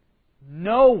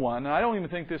 No one, and I don't even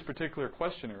think this particular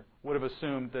questioner, would have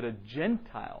assumed that a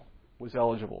Gentile was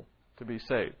eligible to be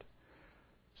saved.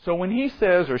 So when he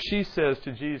says, or she says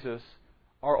to Jesus,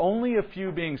 are only a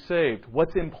few being saved,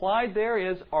 what's implied there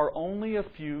is, are only a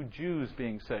few Jews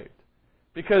being saved?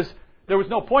 Because there was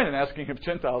no point in asking if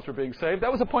Gentiles were being saved.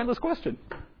 That was a pointless question.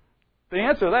 The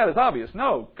answer to that is obvious.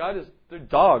 No, they're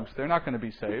dogs. They're not going to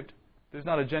be saved. There's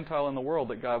not a Gentile in the world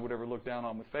that God would ever look down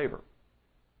on with favor.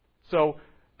 So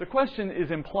the question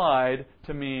is implied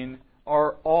to mean,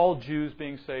 are all Jews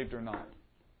being saved or not?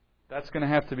 That's going to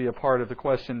have to be a part of the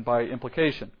question by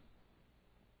implication.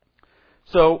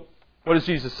 So, what does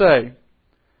Jesus say?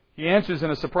 He answers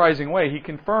in a surprising way. He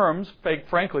confirms,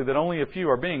 frankly, that only a few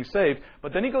are being saved,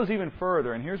 but then he goes even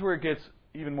further, and here's where it gets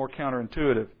even more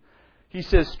counterintuitive. He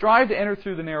says, strive to enter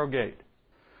through the narrow gate.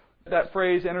 That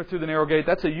phrase, enter through the narrow gate,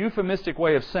 that's a euphemistic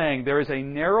way of saying there is a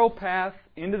narrow path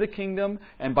into the kingdom,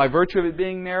 and by virtue of it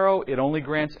being narrow, it only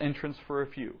grants entrance for a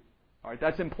few. All right,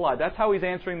 that's implied. That's how he's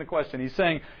answering the question. He's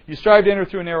saying, you strive to enter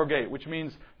through a narrow gate, which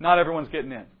means not everyone's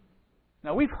getting in.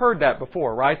 Now, we've heard that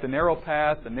before, right? The narrow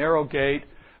path, the narrow gate.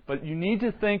 But you need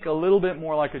to think a little bit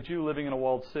more like a Jew living in a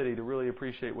walled city to really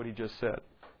appreciate what he just said.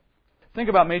 Think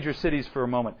about major cities for a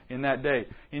moment in that day.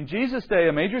 In Jesus' day,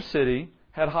 a major city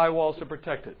had high walls to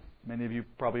protect it. Many of you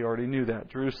probably already knew that.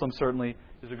 Jerusalem certainly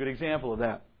is a good example of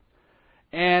that.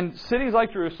 And cities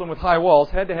like Jerusalem with high walls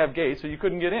had to have gates, so you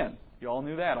couldn't get in. You all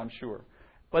knew that, I'm sure.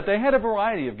 But they had a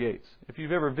variety of gates. If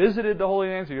you've ever visited the Holy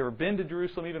Lands, if you've ever been to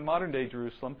Jerusalem, even modern-day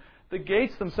Jerusalem, the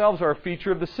gates themselves are a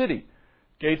feature of the city.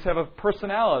 Gates have a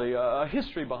personality, a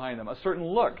history behind them, a certain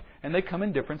look, and they come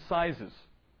in different sizes.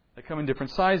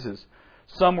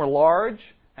 Some were large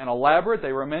and elaborate.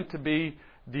 They were meant to be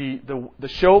the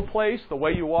show place, the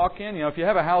way you walk in. You know, if you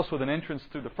have a house with an entrance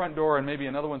through the front door and maybe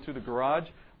another one through the garage,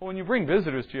 well, when you bring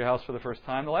visitors to your house for the first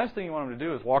time, the last thing you want them to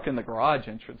do is walk in the garage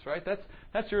entrance, right?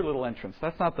 That's your little entrance.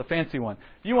 That's not the fancy one.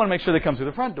 You want to make sure they come through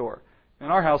the front door. In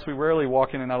our house, we rarely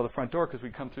walk in and out of the front door because we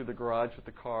come through the garage with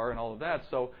the car and all of that.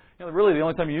 So, really the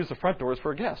only time you use the front door is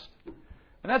for a guest.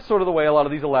 And that's sort of the way a lot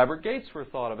of these elaborate gates were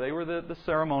thought of. They were the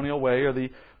ceremonial way or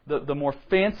the more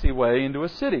fancy way into a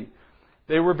city.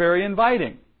 They were very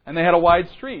inviting. And they had a wide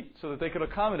street so that they could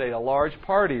accommodate a large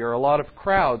party or a lot of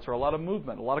crowds or a lot of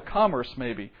movement, a lot of commerce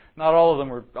maybe. Not all of them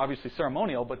were obviously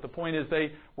ceremonial, but the point is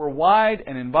they were wide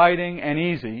and inviting and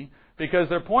easy because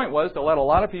their point was to let a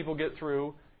lot of people get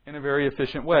through in a very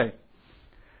efficient way.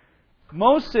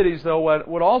 Most cities, though,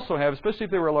 would also have, especially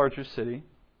if they were a larger city,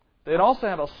 they'd also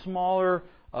have a smaller,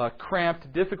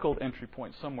 cramped, difficult entry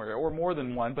point somewhere, or more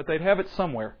than one, but they'd have it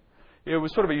somewhere. It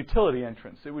was sort of a utility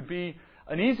entrance. It would be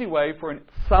an easy way for a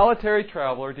solitary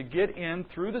traveler to get in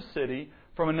through the city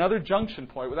from another junction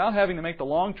point without having to make the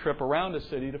long trip around a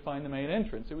city to find the main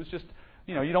entrance. It was just,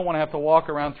 you don't want to have to walk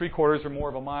around 3/4 or more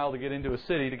of a mile to get into a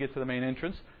city to get to the main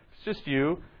entrance. It's just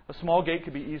you. A small gate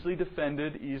could be easily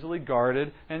defended, easily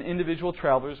guarded, and individual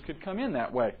travelers could come in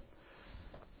that way.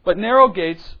 But narrow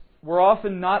gates were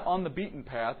often not on the beaten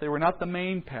path. They were not the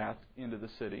main path into the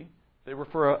city. They were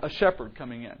for a shepherd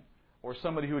coming in, or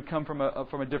somebody who would come from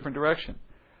a different direction.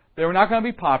 They were not going to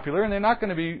be popular, and they're not going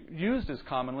to be used as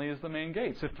commonly as the main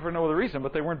gates, if for no other reason,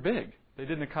 but they weren't big. They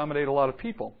didn't accommodate a lot of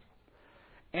people.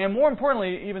 And more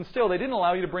importantly, even still, they didn't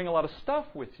allow you to bring a lot of stuff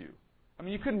with you. I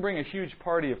mean, you couldn't bring a huge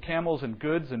party of camels and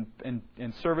goods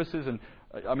and services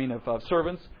of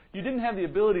servants. You didn't have the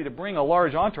ability to bring a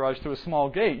large entourage to a small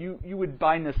gate. You would,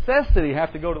 by necessity,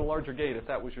 have to go to the larger gate if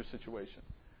that was your situation.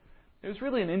 It was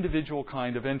really an individual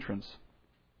kind of entrance.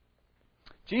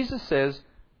 Jesus says,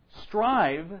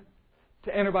 strive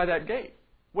to enter by that gate.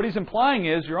 What he's implying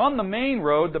is you're on the main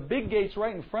road, the big gate's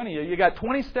right in front of you, you got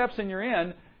 20 steps and you're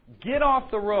in, get off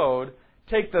the road,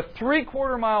 take the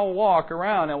 3/4 mile walk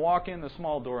around and walk in the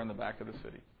small door in the back of the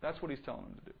city. That's what he's telling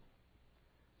them to do.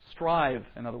 Strive,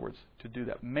 in other words, to do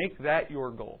that. Make that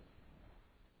your goal.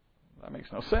 That makes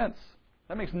no sense.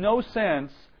 That makes no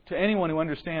sense to anyone who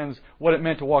understands what it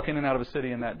meant to walk in and out of a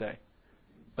city in that day.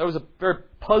 That was a very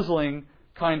puzzling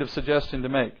kind of suggestion to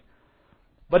make.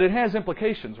 But it has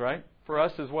implications, right? For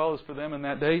us as well as for them in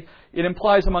that day. It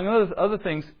implies, among other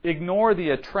things, ignore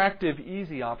the attractive,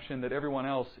 easy option that everyone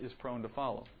else is prone to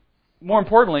follow. More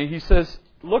importantly, he says,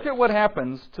 look at what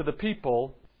happens to the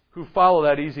people who follow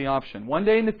that easy option. One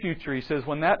day in the future, he says,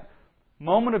 when that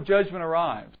moment of judgment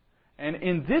arrives. And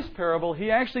in this parable, he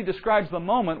actually describes the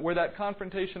moment where that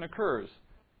confrontation occurs.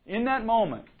 In that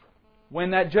moment,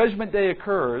 when that judgment day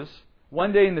occurs,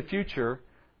 one day in the future,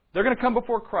 they're going to come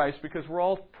before Christ because we're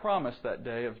all promised that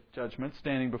day of judgment,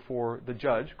 standing before the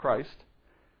judge, Christ.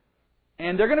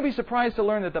 And they're going to be surprised to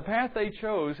learn that the path they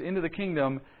chose into the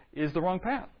kingdom is the wrong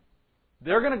path.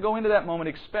 They're going to go into that moment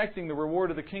expecting the reward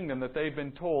of the kingdom that they've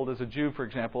been told, as a Jew, for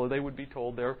example, or they would be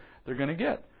told they're going to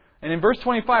get. And in verse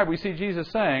 25, we see Jesus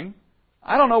saying,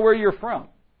 I don't know where you're from,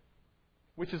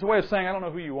 which is a way of saying, I don't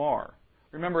know who you are.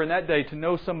 Remember, in that day, to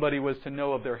know somebody was to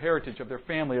know of their heritage, of their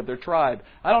family, of their tribe.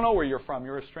 I don't know where you're from.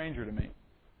 You're a stranger to me.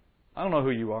 I don't know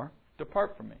who you are.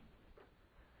 Depart from me.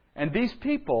 And these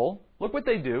people, look what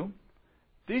they do.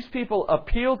 These people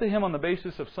appeal to him on the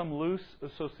basis of some loose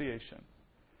association.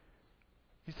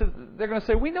 He says, they're going to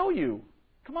say, we know you.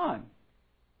 Come on.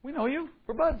 We know you.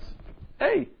 We're buds.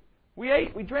 Hey, we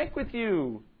ate, we drank with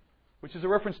you. Which is a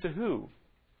reference to who?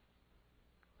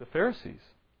 The Pharisees.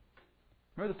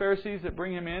 Remember the Pharisees that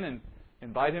bring him in and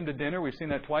invite him to dinner? We've seen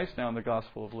that twice now in the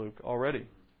Gospel of Luke already.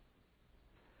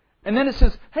 And then it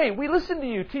says, hey, we listen to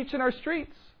you teach in our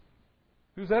streets.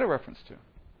 Who's that a reference to?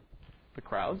 The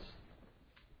crowds.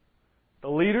 The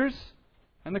leaders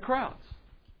and the crowds.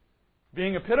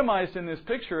 Being epitomized in this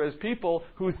picture as people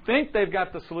who think they've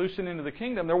got the solution into the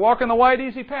kingdom. They're walking the wide,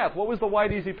 easy path. What was the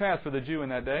wide, easy path for the Jew in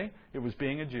that day? It was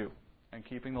being a Jew and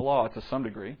keeping the law to some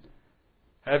degree.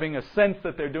 Having a sense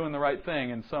that they're doing the right thing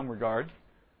in some regard.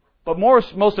 But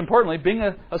most importantly, being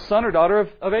a son or daughter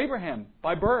of Abraham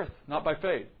by birth, not by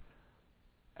faith.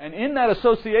 And in that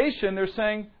association, they're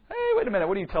saying, hey, wait a minute,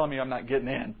 what are you telling me I'm not getting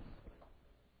in?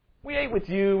 We ate with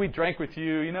you, we drank with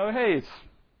you, hey, it's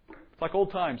like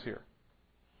old times here.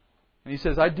 And he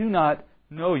says, I do not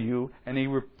know you, and he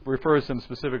refers to them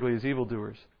specifically as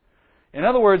evildoers. In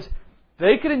other words,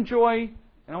 they could enjoy,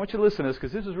 and I want you to listen to this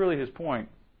because this is really his point.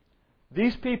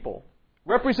 These people,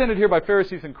 represented here by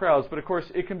Pharisees and crowds, but of course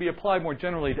it can be applied more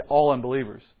generally to all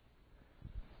unbelievers.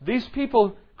 These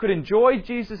people could enjoy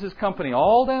Jesus' company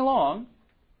all day long,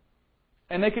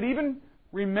 and they could even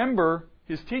remember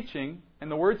his teaching and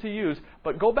the words he used,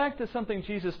 but go back to something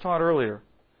Jesus taught earlier.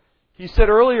 He said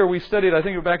earlier, we studied, I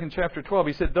think we're back in chapter 12,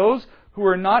 he said, those who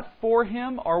are not for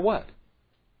him are what?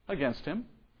 Against him.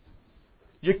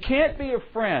 You can't be a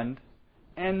friend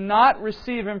and not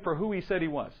receive him for who he said he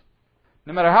was.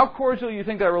 No matter how cordial you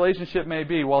think that relationship may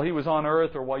be while he was on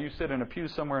earth or while you sit in a pew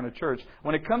somewhere in a church,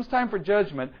 when it comes time for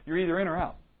judgment, you're either in or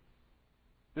out.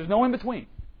 There's no in between.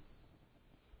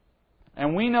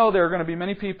 And we know there are going to be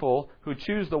many people who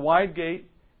choose the wide gate,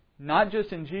 not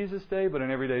just in Jesus' day, but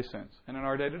in every day since, and in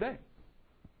our day today.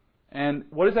 And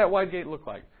what does that wide gate look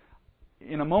like?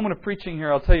 In a moment of preaching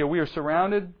here, I'll tell you, we are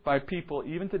surrounded by people,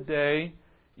 even today,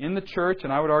 in the church,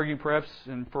 and I would argue perhaps,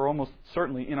 and for almost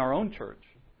certainly in our own church,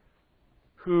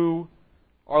 who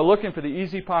are looking for the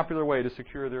easy, popular way to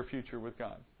secure their future with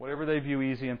God. Whatever they view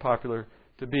easy and popular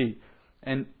to be.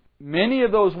 And many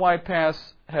of those wide paths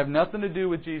have nothing to do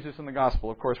with Jesus and the gospel.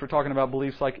 Of course, we're talking about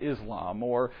beliefs like Islam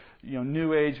or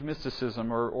New Age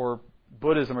mysticism or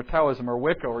Buddhism or Taoism or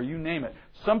Wicca or you name it.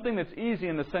 Something that's easy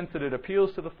in the sense that it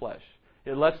appeals to the flesh.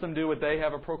 It lets them do what they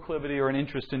have a proclivity or an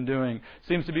interest in doing.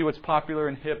 Seems to be what's popular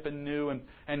and hip and new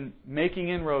and making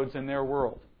inroads in their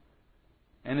world.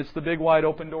 And it's the big wide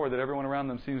open door that everyone around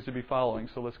them seems to be following,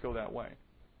 so let's go that way.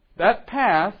 That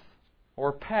path,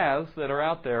 or paths that are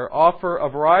out there, offer a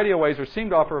variety of ways, or seem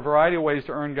to offer a variety of ways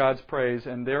to earn God's praise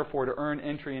and therefore to earn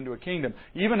entry into a kingdom,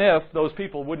 even if those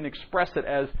people wouldn't express it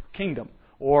as kingdom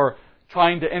or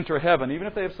trying to enter heaven, even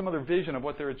if they have some other vision of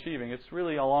what they're achieving. It's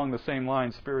really along the same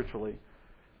lines spiritually.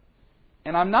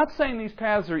 And I'm not saying these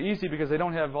paths are easy because they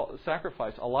don't have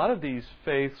sacrifice. A lot of these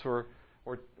faiths or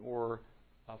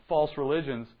false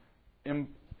religions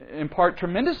impart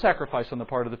tremendous sacrifice on the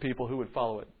part of the people who would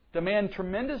follow it. Demand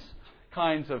tremendous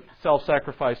kinds of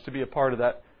self-sacrifice to be a part of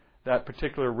that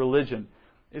particular religion.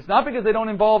 It's not because they don't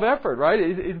involve effort, right?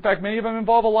 In fact, many of them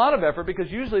involve a lot of effort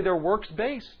because usually they're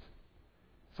works-based.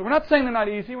 So we're not saying they're not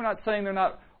easy. We're not saying they're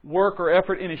not work or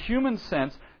effort in a human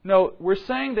sense. No, we're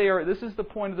saying they are, this is the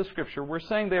point of the Scripture, we're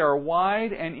saying they are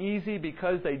wide and easy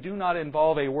because they do not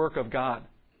involve a work of God.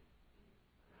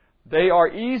 They are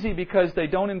easy because they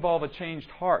don't involve a changed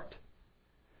heart.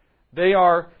 They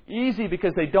are easy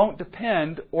because they don't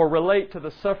depend or relate to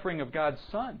the suffering of God's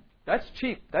Son. That's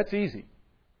cheap. That's easy.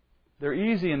 They're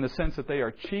easy in the sense that they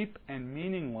are cheap and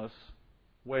meaningless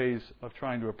ways of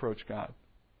trying to approach God.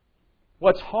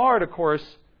 What's hard, of course,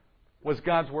 was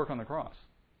God's work on the cross.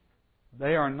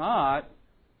 They are not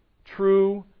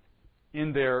true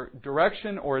in their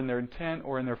direction or in their intent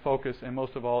or in their focus and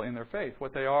most of all in their faith.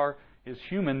 What they are is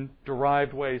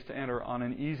human-derived ways to enter on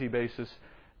an easy basis.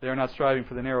 They're not striving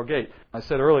for the narrow gate. I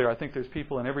said earlier, I think there's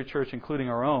people in every church, including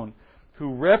our own,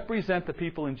 who represent the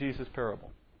people in Jesus'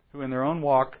 parable, who in their own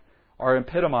walk are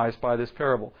epitomized by this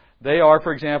parable. They are,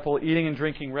 for example, eating and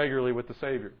drinking regularly with the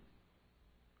Savior.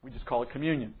 We just call it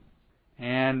communion.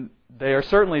 And they are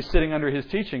certainly sitting under His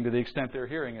teaching to the extent they're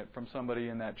hearing it from somebody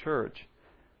in that church.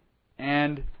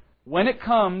 And when it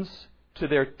comes to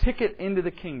their ticket into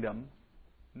the kingdom,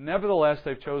 nevertheless,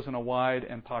 they've chosen a wide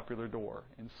and popular door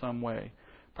in some way.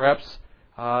 Perhaps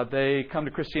they come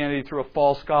to Christianity through a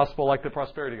false gospel like the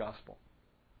prosperity gospel.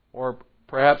 Or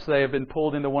perhaps they have been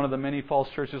pulled into one of the many false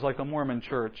churches like the Mormon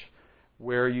church,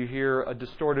 where you hear a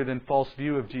distorted and false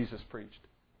view of Jesus preached.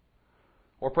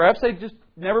 Or perhaps they just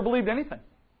never believed anything.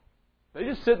 They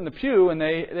just sit in the pew and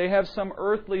they have some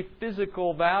earthly,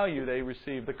 physical value they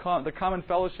receive, the common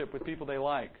fellowship with people they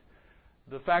like,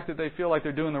 the fact that they feel like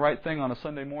they're doing the right thing on a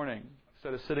Sunday morning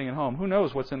instead of sitting at home. Who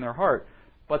knows what's in their heart?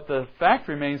 But the fact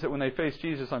remains that when they face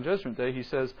Jesus on Judgment Day, He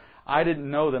says, I didn't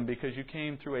know them because you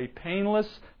came through a painless,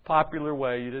 popular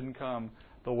way. You didn't come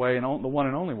the way, the one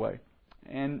and only way.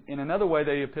 And in another way,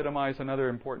 they epitomize another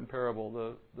important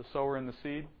parable, the sower and the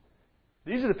seed.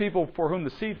 These are the people for whom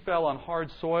the seed fell on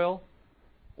hard soil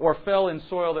or fell in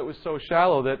soil that was so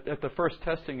shallow that at the first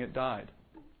testing it died,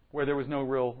 where there was no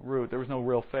real root, there was no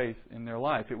real faith in their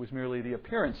life. It was merely the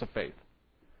appearance of faith,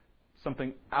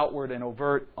 something outward and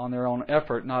overt on their own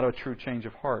effort, not a true change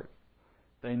of heart.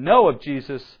 They know of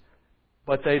Jesus,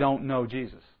 but they don't know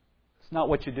Jesus. It's not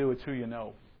what you do, it's who you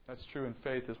know. That's true in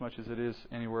faith as much as it is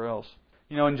anywhere else.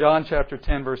 You know, in John chapter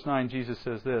 10, verse 9, Jesus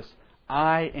says this,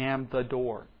 I am the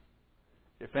door.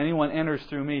 If anyone enters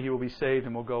through me, he will be saved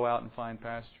and will go out and find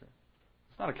pasture.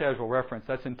 It's not a casual reference.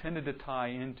 That's intended to tie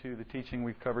into the teaching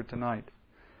we've covered tonight.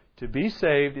 To be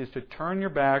saved is to turn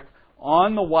your back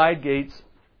on the wide gates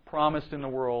promised in the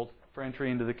world for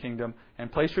entry into the kingdom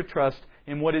and place your trust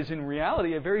in what is in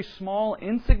reality a very small,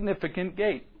 insignificant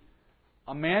gate.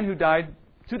 A man who died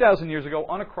 2,000 years ago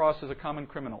on a cross as a common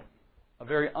criminal. A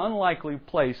very unlikely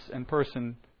place and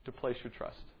person to place your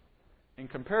trust in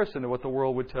comparison to what the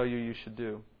world would tell you you should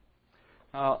do.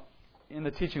 In the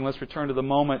teaching, let's return to the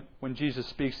moment when Jesus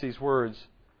speaks these words.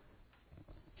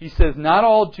 He says, not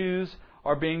all Jews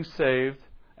are being saved.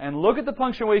 And look at the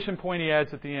punctuation point He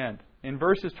adds at the end. In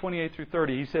verses 28 through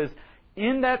 30, He says,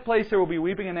 in that place there will be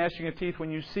weeping and gnashing of teeth when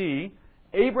you see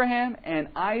Abraham and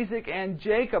Isaac and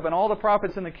Jacob and all the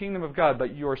prophets in the kingdom of God,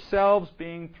 but yourselves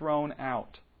being thrown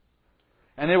out.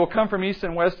 And they will come from east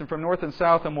and west and from north and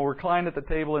south and will recline at the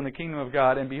table in the kingdom of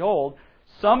God. And behold,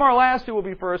 some are last who will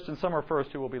be first, and some are first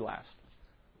who will be last.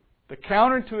 The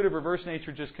counterintuitive reverse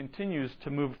nature just continues to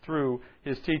move through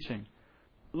His teaching.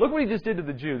 Look what He just did to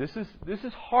the Jew. This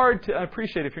is hard to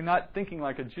appreciate if you're not thinking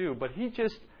like a Jew, but He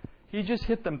just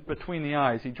hit them between the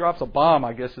eyes. He drops a bomb,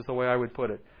 I guess is the way I would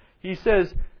put it. He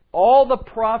says, all the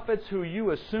prophets who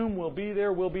you assume will be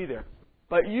there,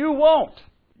 but you won't.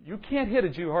 You can't hit a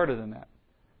Jew harder than that.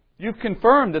 You've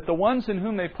confirmed that the ones in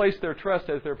whom they place their trust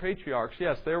as their patriarchs,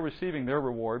 yes, they're receiving their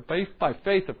reward, by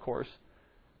faith, of course.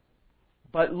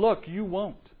 But look, you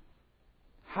won't.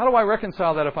 How do I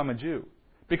reconcile that if I'm a Jew?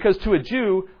 Because to a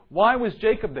Jew, why was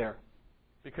Jacob there?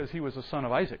 Because he was the son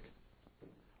of Isaac.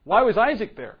 Why was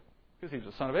Isaac there? Because he was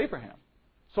the son of Abraham.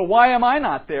 So why am I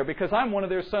not there? Because I'm one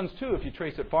of their sons too, if you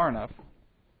trace it far enough.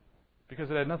 Because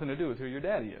it had nothing to do with who your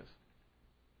daddy is.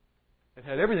 It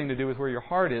had everything to do with where your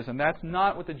heart is, and that's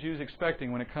not what the Jews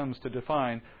expecting when it comes to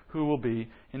define who will be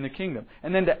in the kingdom.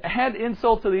 And then to add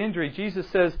insult to the injury, Jesus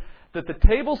says that the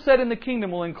table set in the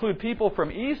kingdom will include people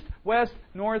from east, west,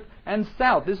 north, and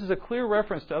south. This is a clear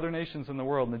reference to other nations in the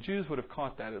world, and the Jews would have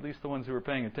caught that, at least the ones who were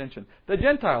paying attention. The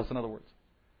Gentiles, in other words.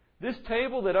 This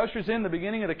table that ushers in the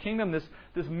beginning of the kingdom,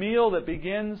 this meal that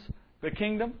begins the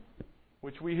kingdom,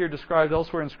 which we hear described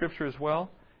elsewhere in Scripture as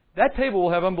well, that table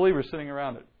will have unbelievers sitting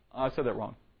around it. I said that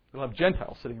wrong. They'll have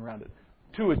Gentiles sitting around it.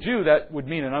 To a Jew, that would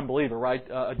mean an unbeliever, right?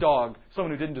 A dog,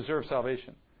 someone who didn't deserve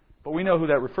salvation. But we know who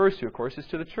that refers to, of course, is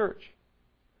to the church.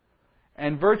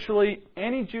 And virtually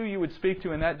any Jew you would speak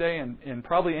to in that day, and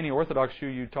probably any Orthodox Jew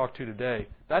you talk to today,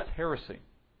 that's heresy.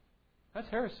 That's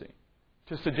heresy.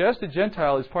 To suggest a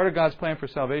Gentile is part of God's plan for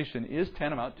salvation is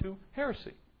tantamount to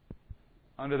heresy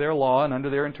under their law and under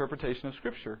their interpretation of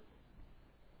Scripture.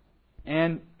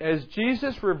 And as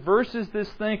Jesus reverses this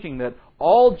thinking that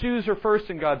all Jews are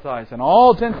first in God's eyes and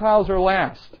all Gentiles are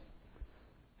last,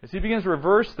 as He begins to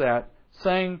reverse that,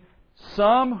 saying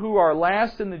some who are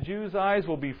last in the Jews' eyes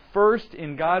will be first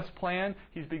in God's plan,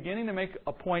 He's beginning to make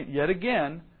a point yet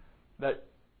again that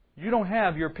you don't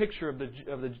have your picture of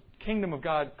the kingdom of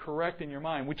God correct in your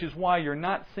mind, which is why you're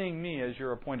not seeing me as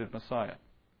your appointed Messiah.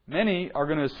 Many are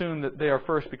going to assume that they are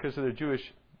first because of their Jewish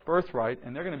birthright,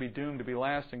 and they're going to be doomed to be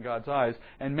last in God's eyes.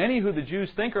 And many who the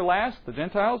Jews think are last, the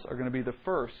Gentiles, are going to be the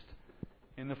first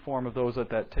in the form of those at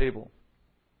that table.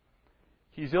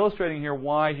 He's illustrating here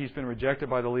why he's been rejected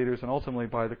by the leaders and ultimately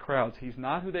by the crowds. He's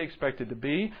not who they expected to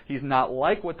be. He's not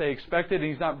like what they expected, and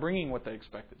he's not bringing what they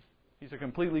expected. He's a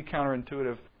completely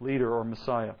counterintuitive leader or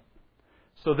Messiah.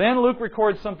 So then Luke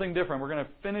records something different. We're going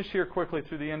to finish here quickly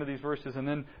through the end of these verses, and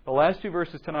then the last two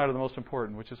verses tonight are the most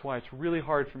important, which is why it's really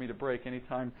hard for me to break any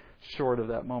time short of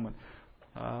that moment.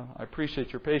 I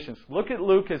appreciate your patience. Look at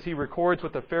Luke as he records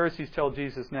what the Pharisees tell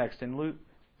Jesus next in Luke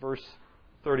verse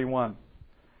 31.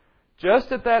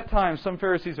 Just at that time, some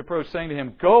Pharisees approached, saying to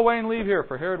him, "Go away and leave here,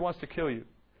 for Herod wants to kill you."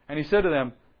 And he said to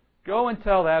them, "Go and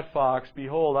tell that fox,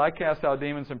 behold, I cast out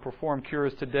demons and perform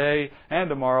cures today and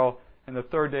tomorrow, and the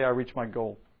third day I reach my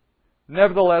goal.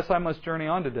 Nevertheless, I must journey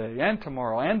on today and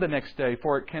tomorrow and the next day,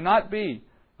 for it cannot be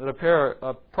that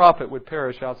a prophet would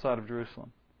perish outside of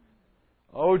Jerusalem.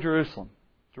 O Jerusalem,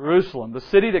 Jerusalem, the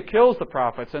city that kills the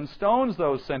prophets and stones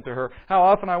those sent to her, how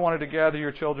often I wanted to gather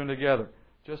your children together,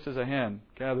 just as a hen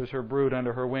gathers her brood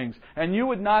under her wings, and you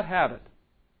would not have it."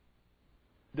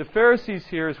 The Pharisees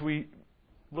here, as we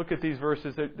look at these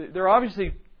verses, they're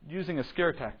obviously using a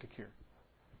scare tactic here.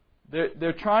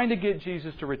 They're trying to get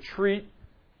Jesus to retreat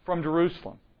from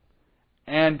Jerusalem.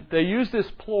 And they use this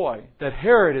ploy that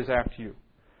Herod is after you.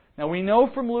 Now we know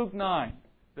from Luke 9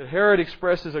 that Herod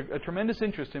expresses a tremendous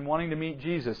interest in wanting to meet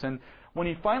Jesus. And when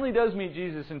he finally does meet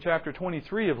Jesus in chapter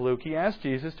 23 of Luke, he asks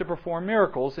Jesus to perform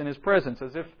miracles in his presence,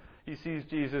 as if he sees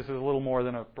Jesus as a little more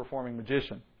than a performing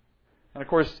magician. And of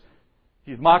course,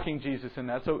 he's mocking Jesus in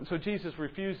that. So Jesus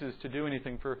refuses to do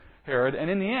anything for Herod. And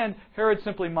in the end, Herod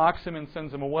simply mocks him and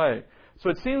sends him away. So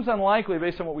it seems unlikely,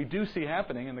 based on what we do see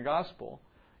happening in the gospel,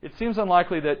 it seems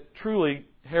unlikely that truly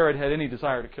Herod had any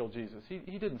desire to kill Jesus. He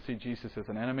didn't see Jesus as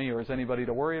an enemy or as anybody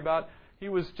to worry about. He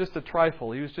was just a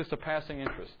trifle. He was just a passing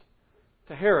interest.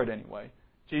 To Herod, anyway.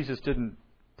 Jesus didn't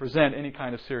present any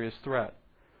kind of serious threat.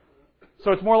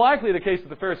 So it's more likely the case that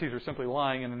the Pharisees are simply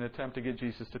lying in an attempt to get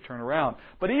Jesus to turn around.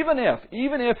 But even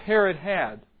if Herod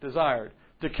had desired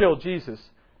to kill Jesus,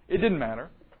 it didn't matter.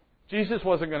 Jesus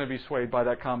wasn't going to be swayed by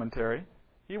that commentary.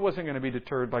 He wasn't going to be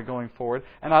deterred by going forward.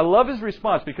 And I love his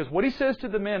response, because what he says to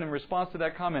the men in response to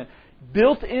that comment,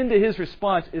 built into his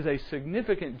response is a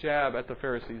significant jab at the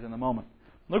Pharisees in the moment.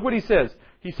 Look what he says.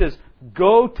 He says,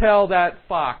 "Go tell that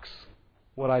fox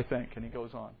what I think." And he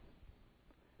goes on.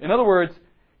 In other words,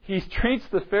 he treats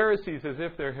the Pharisees as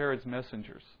if they're Herod's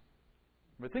messengers.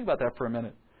 But think about that for a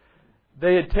minute.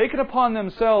 They had taken upon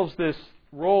themselves this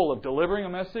role of delivering a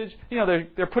message. You know,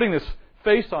 they're putting this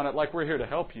face on it like we're here to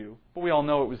help you. But we all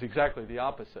know it was exactly the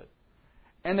opposite.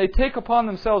 And they take upon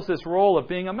themselves this role of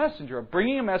being a messenger, of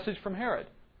bringing a message from Herod,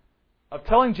 of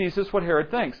telling Jesus what Herod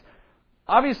thinks.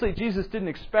 Obviously, Jesus didn't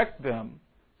expect them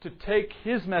to take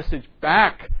his message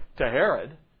back to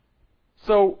Herod.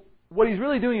 So what he's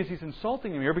really doing is he's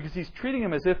insulting them here, because he's treating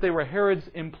them as if they were Herod's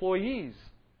employees.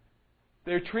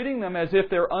 They're treating them as if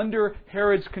they're under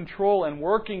Herod's control and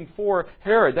working for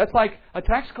Herod. That's like a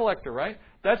tax collector, right?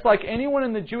 That's like anyone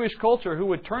in the Jewish culture who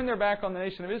would turn their back on the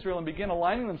nation of Israel and begin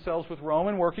aligning themselves with Rome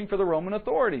and working for the Roman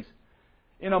authorities.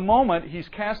 In a moment, he's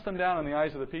cast them down in the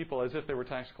eyes of the people as if they were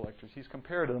tax collectors. He's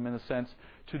compared them, in a sense,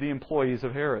 to the employees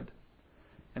of Herod.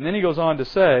 And then he goes on to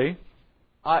say,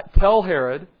 "Tell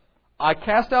Herod, I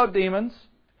cast out demons,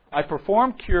 I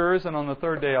perform cures, and on the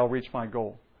third day I'll reach my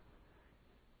goal."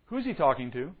 Who's he talking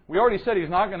to? We already said he's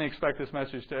not going to expect this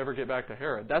message to ever get back to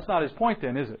Herod. That's not his point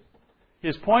then, is it?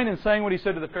 His point in saying what he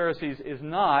said to the Pharisees is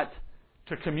not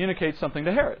to communicate something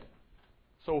to Herod.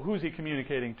 So who's he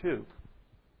communicating to?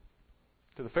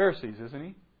 To the Pharisees, isn't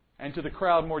he? And to the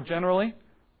crowd more generally?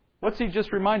 What's he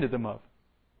just reminded them of?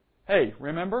 Hey,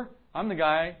 remember? I'm the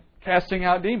guy casting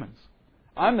out demons.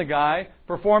 I'm the guy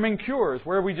performing cures.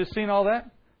 Where have we just seen all that?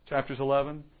 Chapters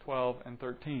 11, 12, and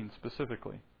 13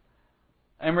 specifically.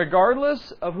 And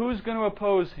regardless of who's going to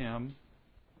oppose him,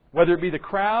 whether it be the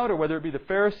crowd or whether it be the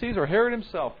Pharisees or Herod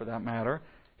himself for that matter,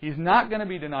 he's not going to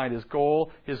be denied his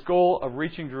goal of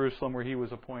reaching Jerusalem where he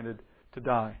was appointed to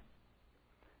die.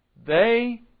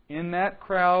 They, in that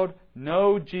crowd,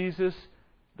 know Jesus.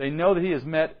 They know that he has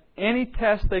met any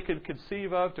test they could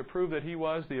conceive of to prove that he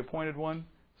was the appointed one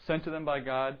sent to them by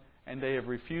God, and they have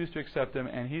refused to accept him,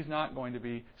 and he's not going to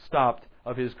be stopped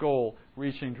of his goal,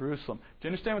 reaching Jerusalem. Do you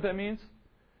understand what that means?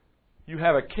 You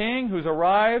have a king who's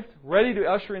arrived, ready to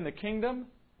usher in the kingdom,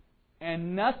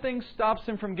 and nothing stops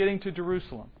him from getting to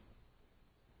Jerusalem.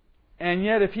 And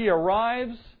yet if he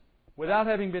arrives without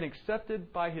having been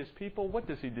accepted by his people, what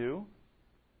does he do?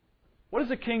 What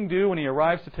does a king do when he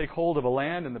arrives to take hold of a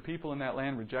land and the people in that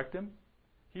land reject him?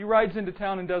 He rides into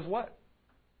town and does what?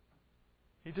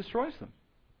 He destroys them.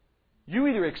 You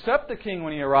either accept the king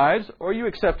when he arrives, or you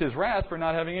accept his wrath for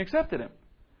not having accepted him.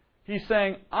 He's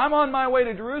saying, I'm on my way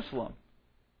to Jerusalem,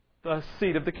 the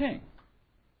seat of the king.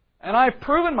 And I've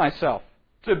proven myself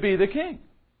to be the king.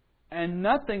 And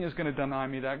nothing is going to deny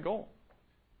me that goal.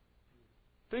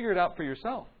 Figure it out for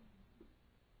yourself.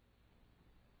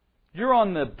 You're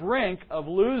on the brink of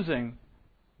losing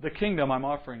the kingdom I'm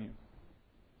offering you.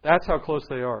 That's how close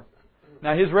they are.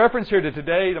 Now, his reference here to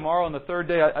today, tomorrow, and the third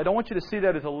day, I don't want you to see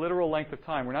that as a literal length of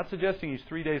time. We're not suggesting he's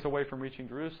 3 days away from reaching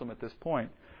Jerusalem at this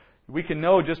point. We can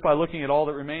know just by looking at all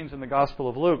that remains in the Gospel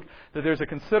of Luke that there's a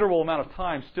considerable amount of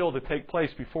time still to take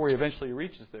place before he eventually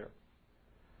reaches there.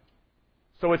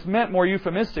 So it's meant more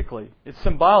euphemistically. It's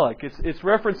symbolic. It's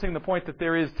referencing the point that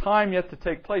there is time yet to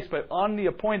take place, but on the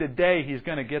appointed day, he's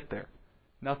going to get there.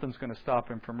 Nothing's going to stop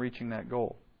him from reaching that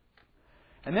goal.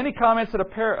 And then he comments that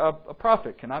a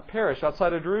prophet cannot perish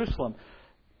outside of Jerusalem.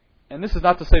 And this is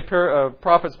not to say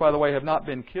prophets, by the way, have not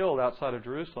been killed outside of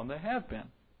Jerusalem. They have been.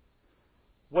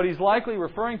 What he's likely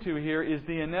referring to here is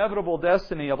the inevitable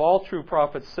destiny of all true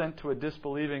prophets sent to a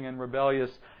disbelieving and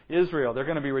rebellious Israel. They're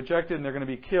going to be rejected and they're going to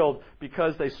be killed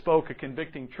because they spoke a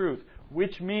convicting truth,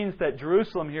 which means that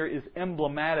Jerusalem here is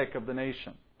emblematic of the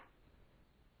nation.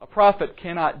 A prophet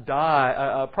cannot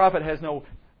die. A prophet has no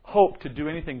hope to do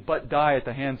anything but die at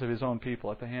the hands of his own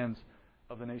people, at the hands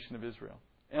of the nation of Israel.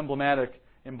 Emblematic,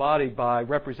 embodied by,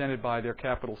 represented by their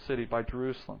capital city, by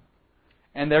Jerusalem.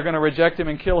 And they're going to reject him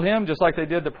and kill him just like they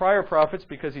did the prior prophets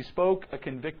because he spoke a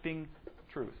convicting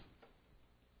truth.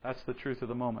 That's the truth of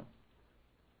the moment.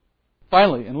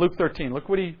 Finally, in Luke 13, look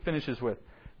what he finishes with.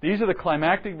 These are the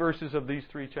climactic verses of these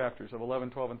 3 chapters of 11,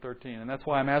 12, and 13. And that's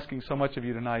why I'm asking so much of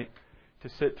you tonight to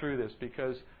sit through this,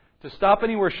 because to stop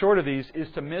anywhere short of these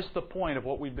is to miss the point of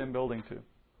what we've been building to.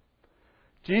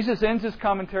 Jesus ends his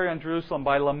commentary on Jerusalem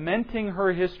by lamenting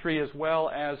her history as well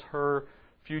as her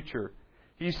future.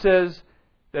 He says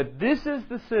that this is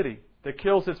the city that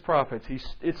kills its prophets.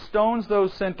 It stones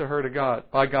those sent to her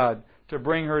by God to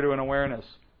bring her to an awareness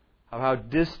of how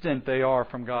distant they are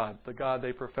from God, the God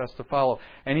they profess to follow.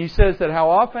 And he says that how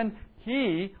often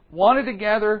he wanted to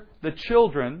gather the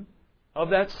children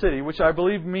of that city, which I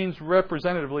believe means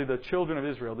representatively the children of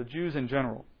Israel, the Jews in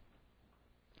general.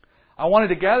 I wanted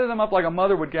to gather them up like a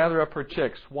mother would gather up her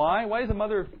chicks. Why? Why does a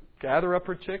mother gather up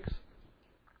her chicks?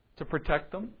 To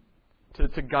protect them,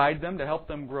 to guide them, to help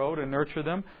them grow, to nurture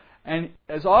them. And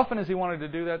as often as he wanted to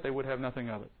do that, they would have nothing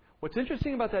of it. What's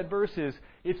interesting about that verse is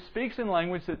it speaks in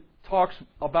language that talks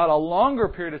about a longer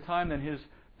period of time than his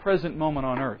present moment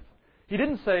on earth. He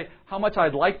didn't say how much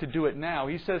I'd like to do it now.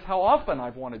 He says how often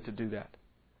I've wanted to do that.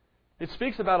 It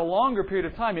speaks about a longer period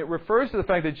of time. It refers to the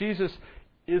fact that Jesus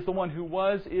is the one who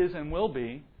was, is, and will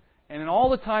be. And in all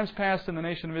the times past in the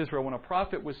nation of Israel, when a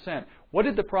prophet was sent, what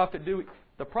did the prophet do?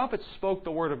 The prophet spoke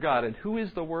the Word of God. And who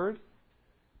is the Word?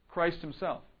 Christ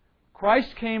Himself.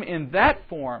 Christ came in that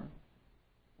form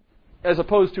as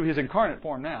opposed to His incarnate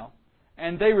form now.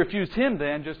 And they refused Him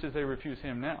then just as they refuse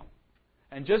Him now.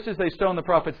 And just as they stoned the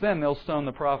prophets then, they'll stone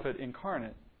the prophet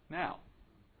incarnate now.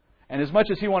 And as much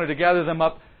as He wanted to gather them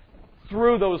up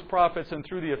through those prophets and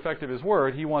through the effect of His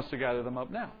Word, He wants to gather them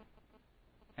up now.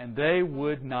 And they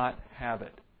would not have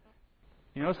it.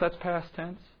 You notice that's past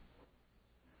tense?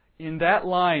 In that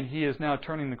line, He is now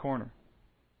turning the corner.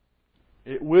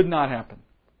 It would not happen.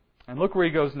 And look where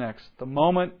He goes next. The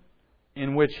moment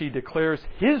in which He declares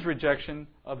His rejection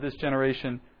of this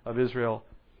generation of Israel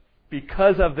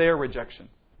because of their rejection.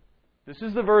 This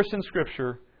is the verse in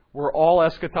Scripture where all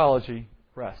eschatology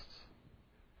rests.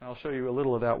 And I'll show you a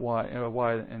little of that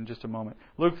why in just a moment.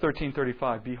 Luke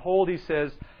 13:35. Behold, He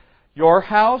says, your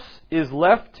house is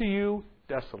left to you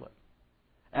desolate.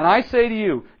 And I say to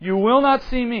you, you will not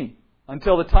see me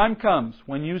until the time comes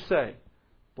when you say,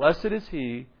 blessed is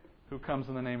he who comes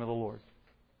in the name of the Lord.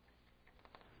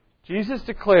 Jesus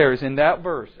declares in that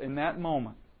verse, in that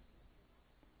moment,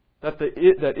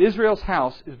 that Israel's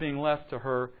house is being left to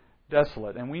her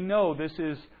desolate. And we know this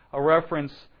is a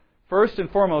reference, first and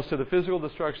foremost, to the physical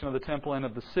destruction of the temple and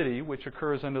of the city, which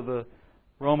occurs under the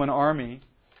Roman army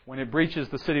when it breaches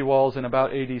the city walls in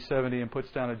about AD 70 and puts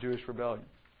down a Jewish rebellion.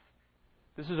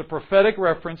 This is a prophetic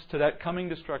reference to that coming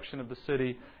destruction of the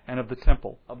city and of the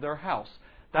temple, of their house.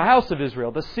 The house of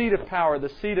Israel, the seat of power,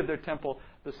 the seat of their temple,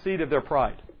 the seat of their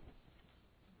pride.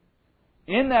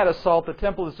 In that assault, the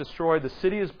temple is destroyed, the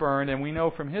city is burned, and we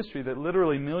know from history that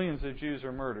literally millions of Jews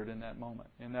are murdered in that moment,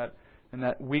 in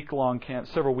that week-long,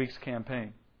 several weeks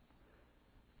campaign.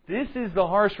 This is the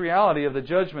harsh reality of the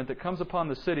judgment that comes upon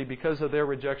the city because of their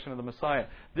rejection of the Messiah.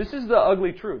 This is the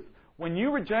ugly truth. When you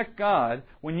reject God,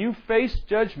 when you face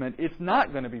judgment, it's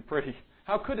not going to be pretty.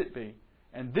 How could it be?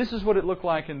 And this is what it looked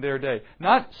like in their day.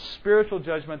 Not spiritual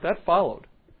judgment, that followed.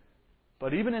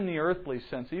 But even in the earthly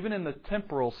sense, even in the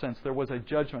temporal sense, there was a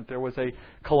judgment. There was a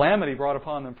calamity brought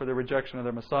upon them for their rejection of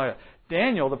their Messiah.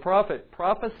 Daniel, the prophet,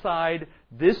 prophesied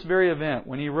this very event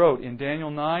when he wrote in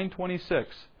Daniel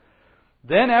 9:26,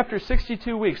 "Then after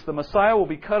 62 weeks, the Messiah will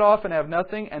be cut off and have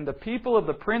nothing, and the people of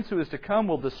the prince who is to come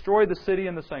will destroy the city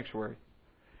and the sanctuary.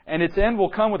 And its end will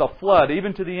come with a flood.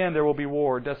 Even to the end there will be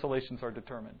war. Desolations are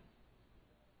determined."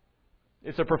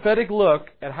 It's a prophetic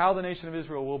look at how the nation of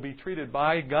Israel will be treated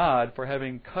by God for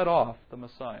having cut off the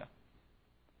Messiah.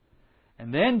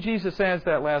 And then Jesus adds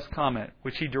that last comment,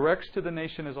 which He directs to the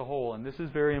nation as a whole, and this is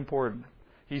very important.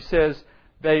 He says,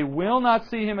 "They will not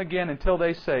see Him again until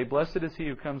they say, 'Blessed is He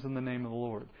who comes in the name of the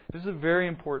Lord.'" This is a very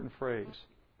important phrase.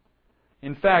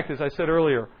 In fact, as I said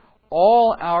earlier,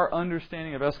 all our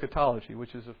understanding of eschatology,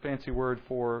 which is a fancy word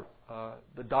for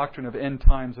the doctrine of end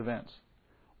times events,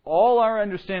 all our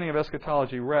understanding of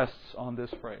eschatology rests on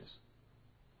this phrase.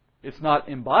 It's not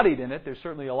embodied in it. There's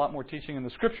certainly a lot more teaching in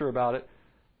the Scripture about it,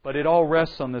 but it all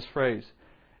rests on this phrase.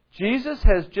 Jesus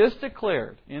has just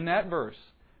declared in that verse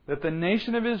that the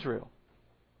nation of Israel,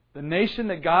 the nation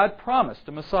that God promised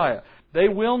the Messiah, they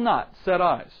will not set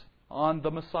eyes on the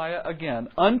Messiah again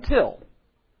until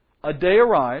a day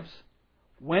arrives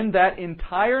when that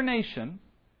entire nation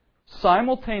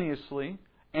simultaneously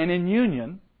and in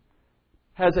union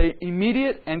has an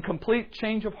immediate and complete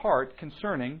change of heart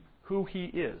concerning who He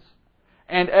is.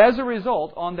 And as a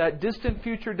result, on that distant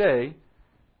future day,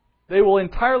 they will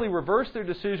entirely reverse their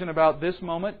decision about this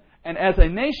moment, and as a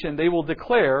nation, they will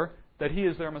declare that He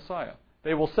is their Messiah.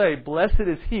 They will say, "Blessed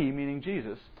is He," meaning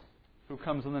Jesus, "who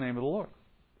comes in the name of the Lord."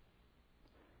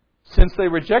 Since they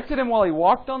rejected Him while He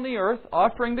walked on the earth,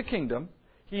 offering the kingdom,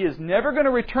 He is never going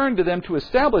to return to them to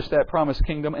establish that promised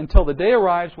kingdom until the day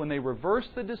arrives when they reverse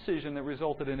the decision that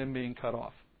resulted in Him being cut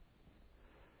off.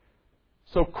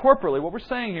 So corporately, what we're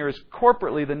saying here is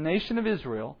corporately the nation of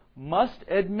Israel must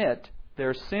admit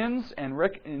their sins, and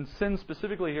in sin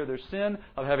specifically here, their sin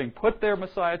of having put their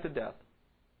Messiah to death,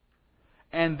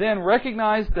 and then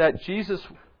recognize that Jesus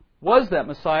was that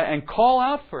Messiah and call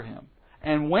out for Him.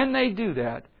 And when they do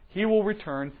that, He will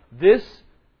return. This,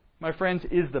 my friends,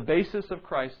 is the basis of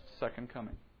Christ's second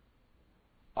coming.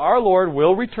 Our Lord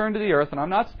will return to the earth, and I'm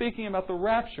not speaking about the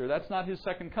rapture. That's not His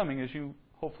second coming, as you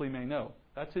hopefully may know.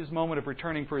 That's His moment of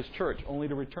returning for His church, only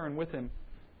to return with Him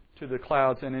to the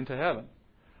clouds and into heaven.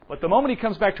 But the moment He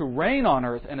comes back to reign on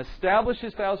earth and establish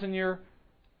His 1,000-year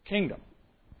kingdom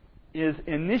is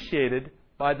initiated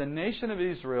by the nation of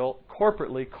Israel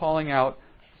corporately calling out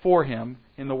for Him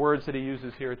in the words that He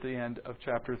uses here at the end of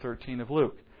chapter 13 of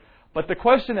Luke. But the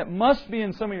question that must be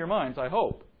in some of your minds, I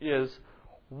hope, is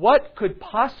what could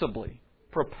possibly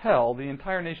propel the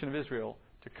entire nation of Israel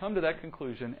to come to that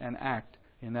conclusion and act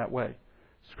in that way?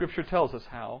 Scripture tells us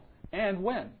how and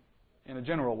when, in a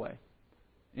general way.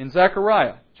 In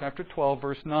Zechariah chapter 12,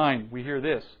 verse 9, we hear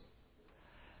this.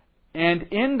 "And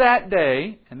in that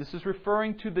day," and this is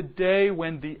referring to the day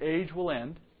when the age will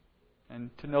end,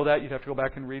 and to know that you'd have to go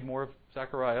back and read more of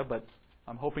Zechariah, but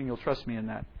I'm hoping you'll trust me in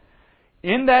that.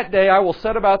 "In that day I will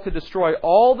set about to destroy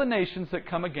all the nations that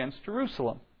come against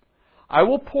Jerusalem. I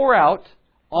will pour out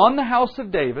on the house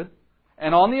of David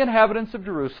and on the inhabitants of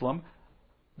Jerusalem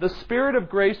the spirit of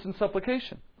grace and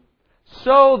supplication,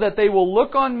 so that they will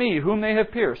look on Me whom they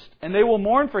have pierced, and they will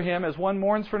mourn for him as one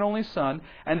mourns for an only son,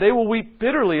 and they will weep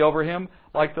bitterly over him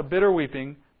like the bitter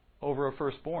weeping over a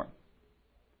firstborn."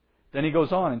 Then he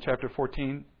goes on in chapter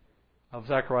 14 of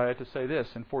Zechariah to say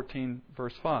this in 14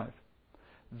 verse 5.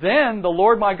 "Then the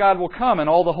Lord my God will come, and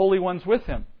all the holy ones with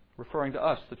Him," referring to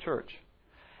us, the church.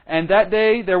 "And that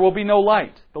day there will be no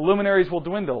light. The luminaries will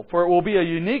dwindle, for it will be a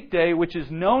unique day which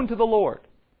is known to the Lord,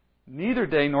 neither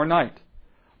day nor night.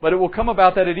 But it will come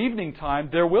about that at evening time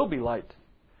there will be light.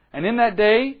 And in that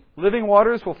day living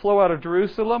waters will flow out of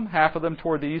Jerusalem, half of them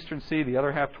toward the eastern sea, the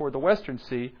other half toward the western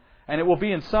sea. And it will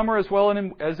be in summer as well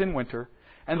as in winter.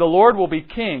 And the Lord will be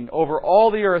king over all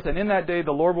the earth. And in that day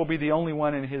the Lord will be the only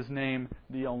one, in His name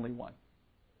the only one."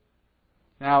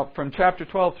 Now, from chapter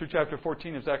 12 through chapter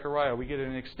 14 of Zechariah, we get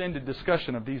an extended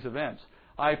discussion of these events.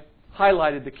 I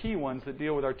highlighted the key ones that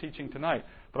deal with our teaching tonight.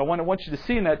 But what I want you to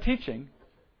see in that teaching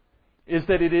is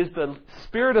that it is the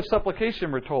spirit of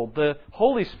supplication, we're told, the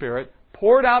Holy Spirit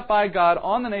poured out by God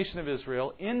on the nation of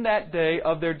Israel in that day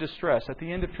of their distress, at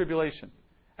the end of tribulation,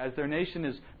 as their nation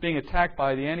is being attacked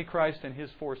by the Antichrist and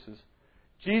his forces.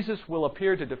 Jesus will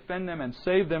appear to defend them and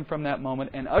save them from that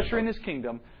moment and usher in His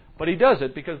kingdom. But He does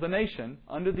it because the nation,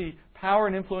 under the power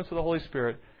and influence of the Holy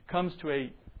Spirit, comes to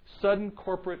a sudden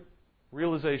corporate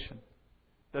realization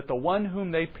that the one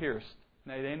whom they pierced,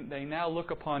 they now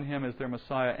look upon Him as their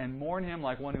Messiah and mourn Him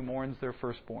like one who mourns their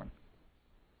firstborn.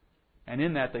 And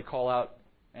in that they call out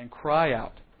and cry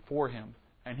out for Him.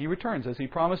 And He returns, as He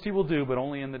promised He will do, but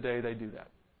only in the day they do that.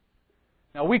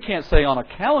 Now, we can't say on a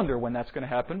calendar when that's going to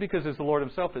happen, because as the Lord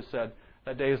Himself has said,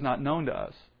 that day is not known to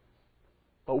us.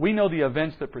 But we know the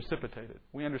events that precipitate it.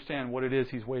 We understand what it is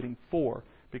He's waiting for,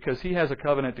 because He has a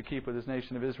covenant to keep with His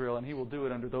nation of Israel, and He will do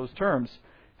it under those terms,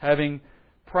 having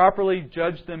properly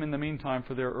judged them in the meantime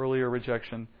for their earlier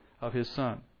rejection of His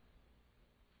Son.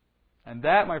 And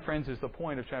that, my friends, is the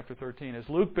point of chapter 13. As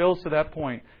Luke builds to that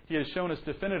point, he has shown us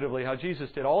definitively how Jesus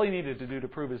did all He needed to do to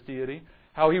prove His deity,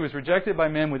 how He was rejected by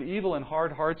men with evil and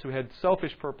hard hearts who had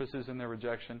selfish purposes in their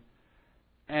rejection.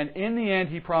 And in the end,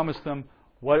 He promised them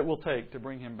what it will take to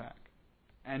bring Him back.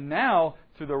 And now,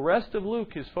 through the rest of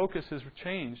Luke, his focus has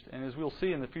changed. And as we'll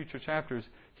see in the future chapters,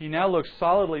 he now looks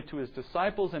solidly to His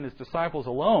disciples and His disciples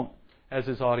alone as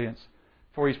His audience.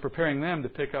 For He's preparing them to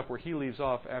pick up where He leaves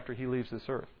off after He leaves this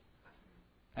earth.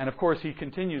 And of course, He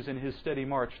continues in His steady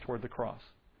march toward the cross.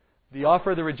 The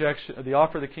offer of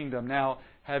the kingdom now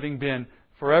having been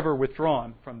forever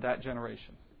withdrawn from that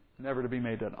generation, never to be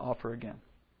made an offer again.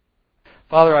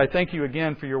 Father, I thank You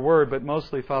again for Your word, but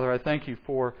mostly, Father, I thank You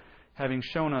for having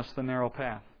shown us the narrow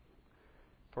path.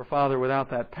 For, Father, without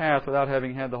that path, without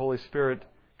having had the Holy Spirit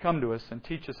come to us and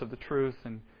teach us of the truth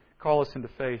and call us into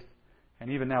faith, and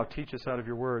even now teach us out of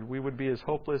Your word, we would be as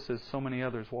hopeless as so many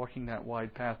others walking that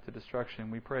wide path to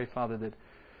destruction. We pray, Father, that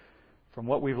from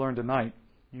what we've learned tonight,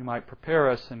 You might prepare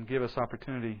us and give us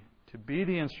opportunity to be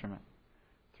the instrument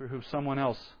through whom someone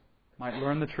else might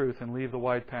learn the truth and leave the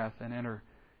wide path and enter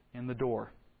in the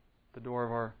door of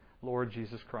our Lord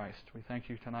Jesus Christ. We thank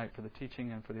You tonight for the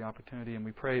teaching and for the opportunity, and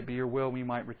we pray it be Your will we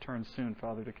might return soon,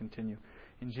 Father, to continue.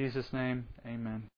 In Jesus' name, amen.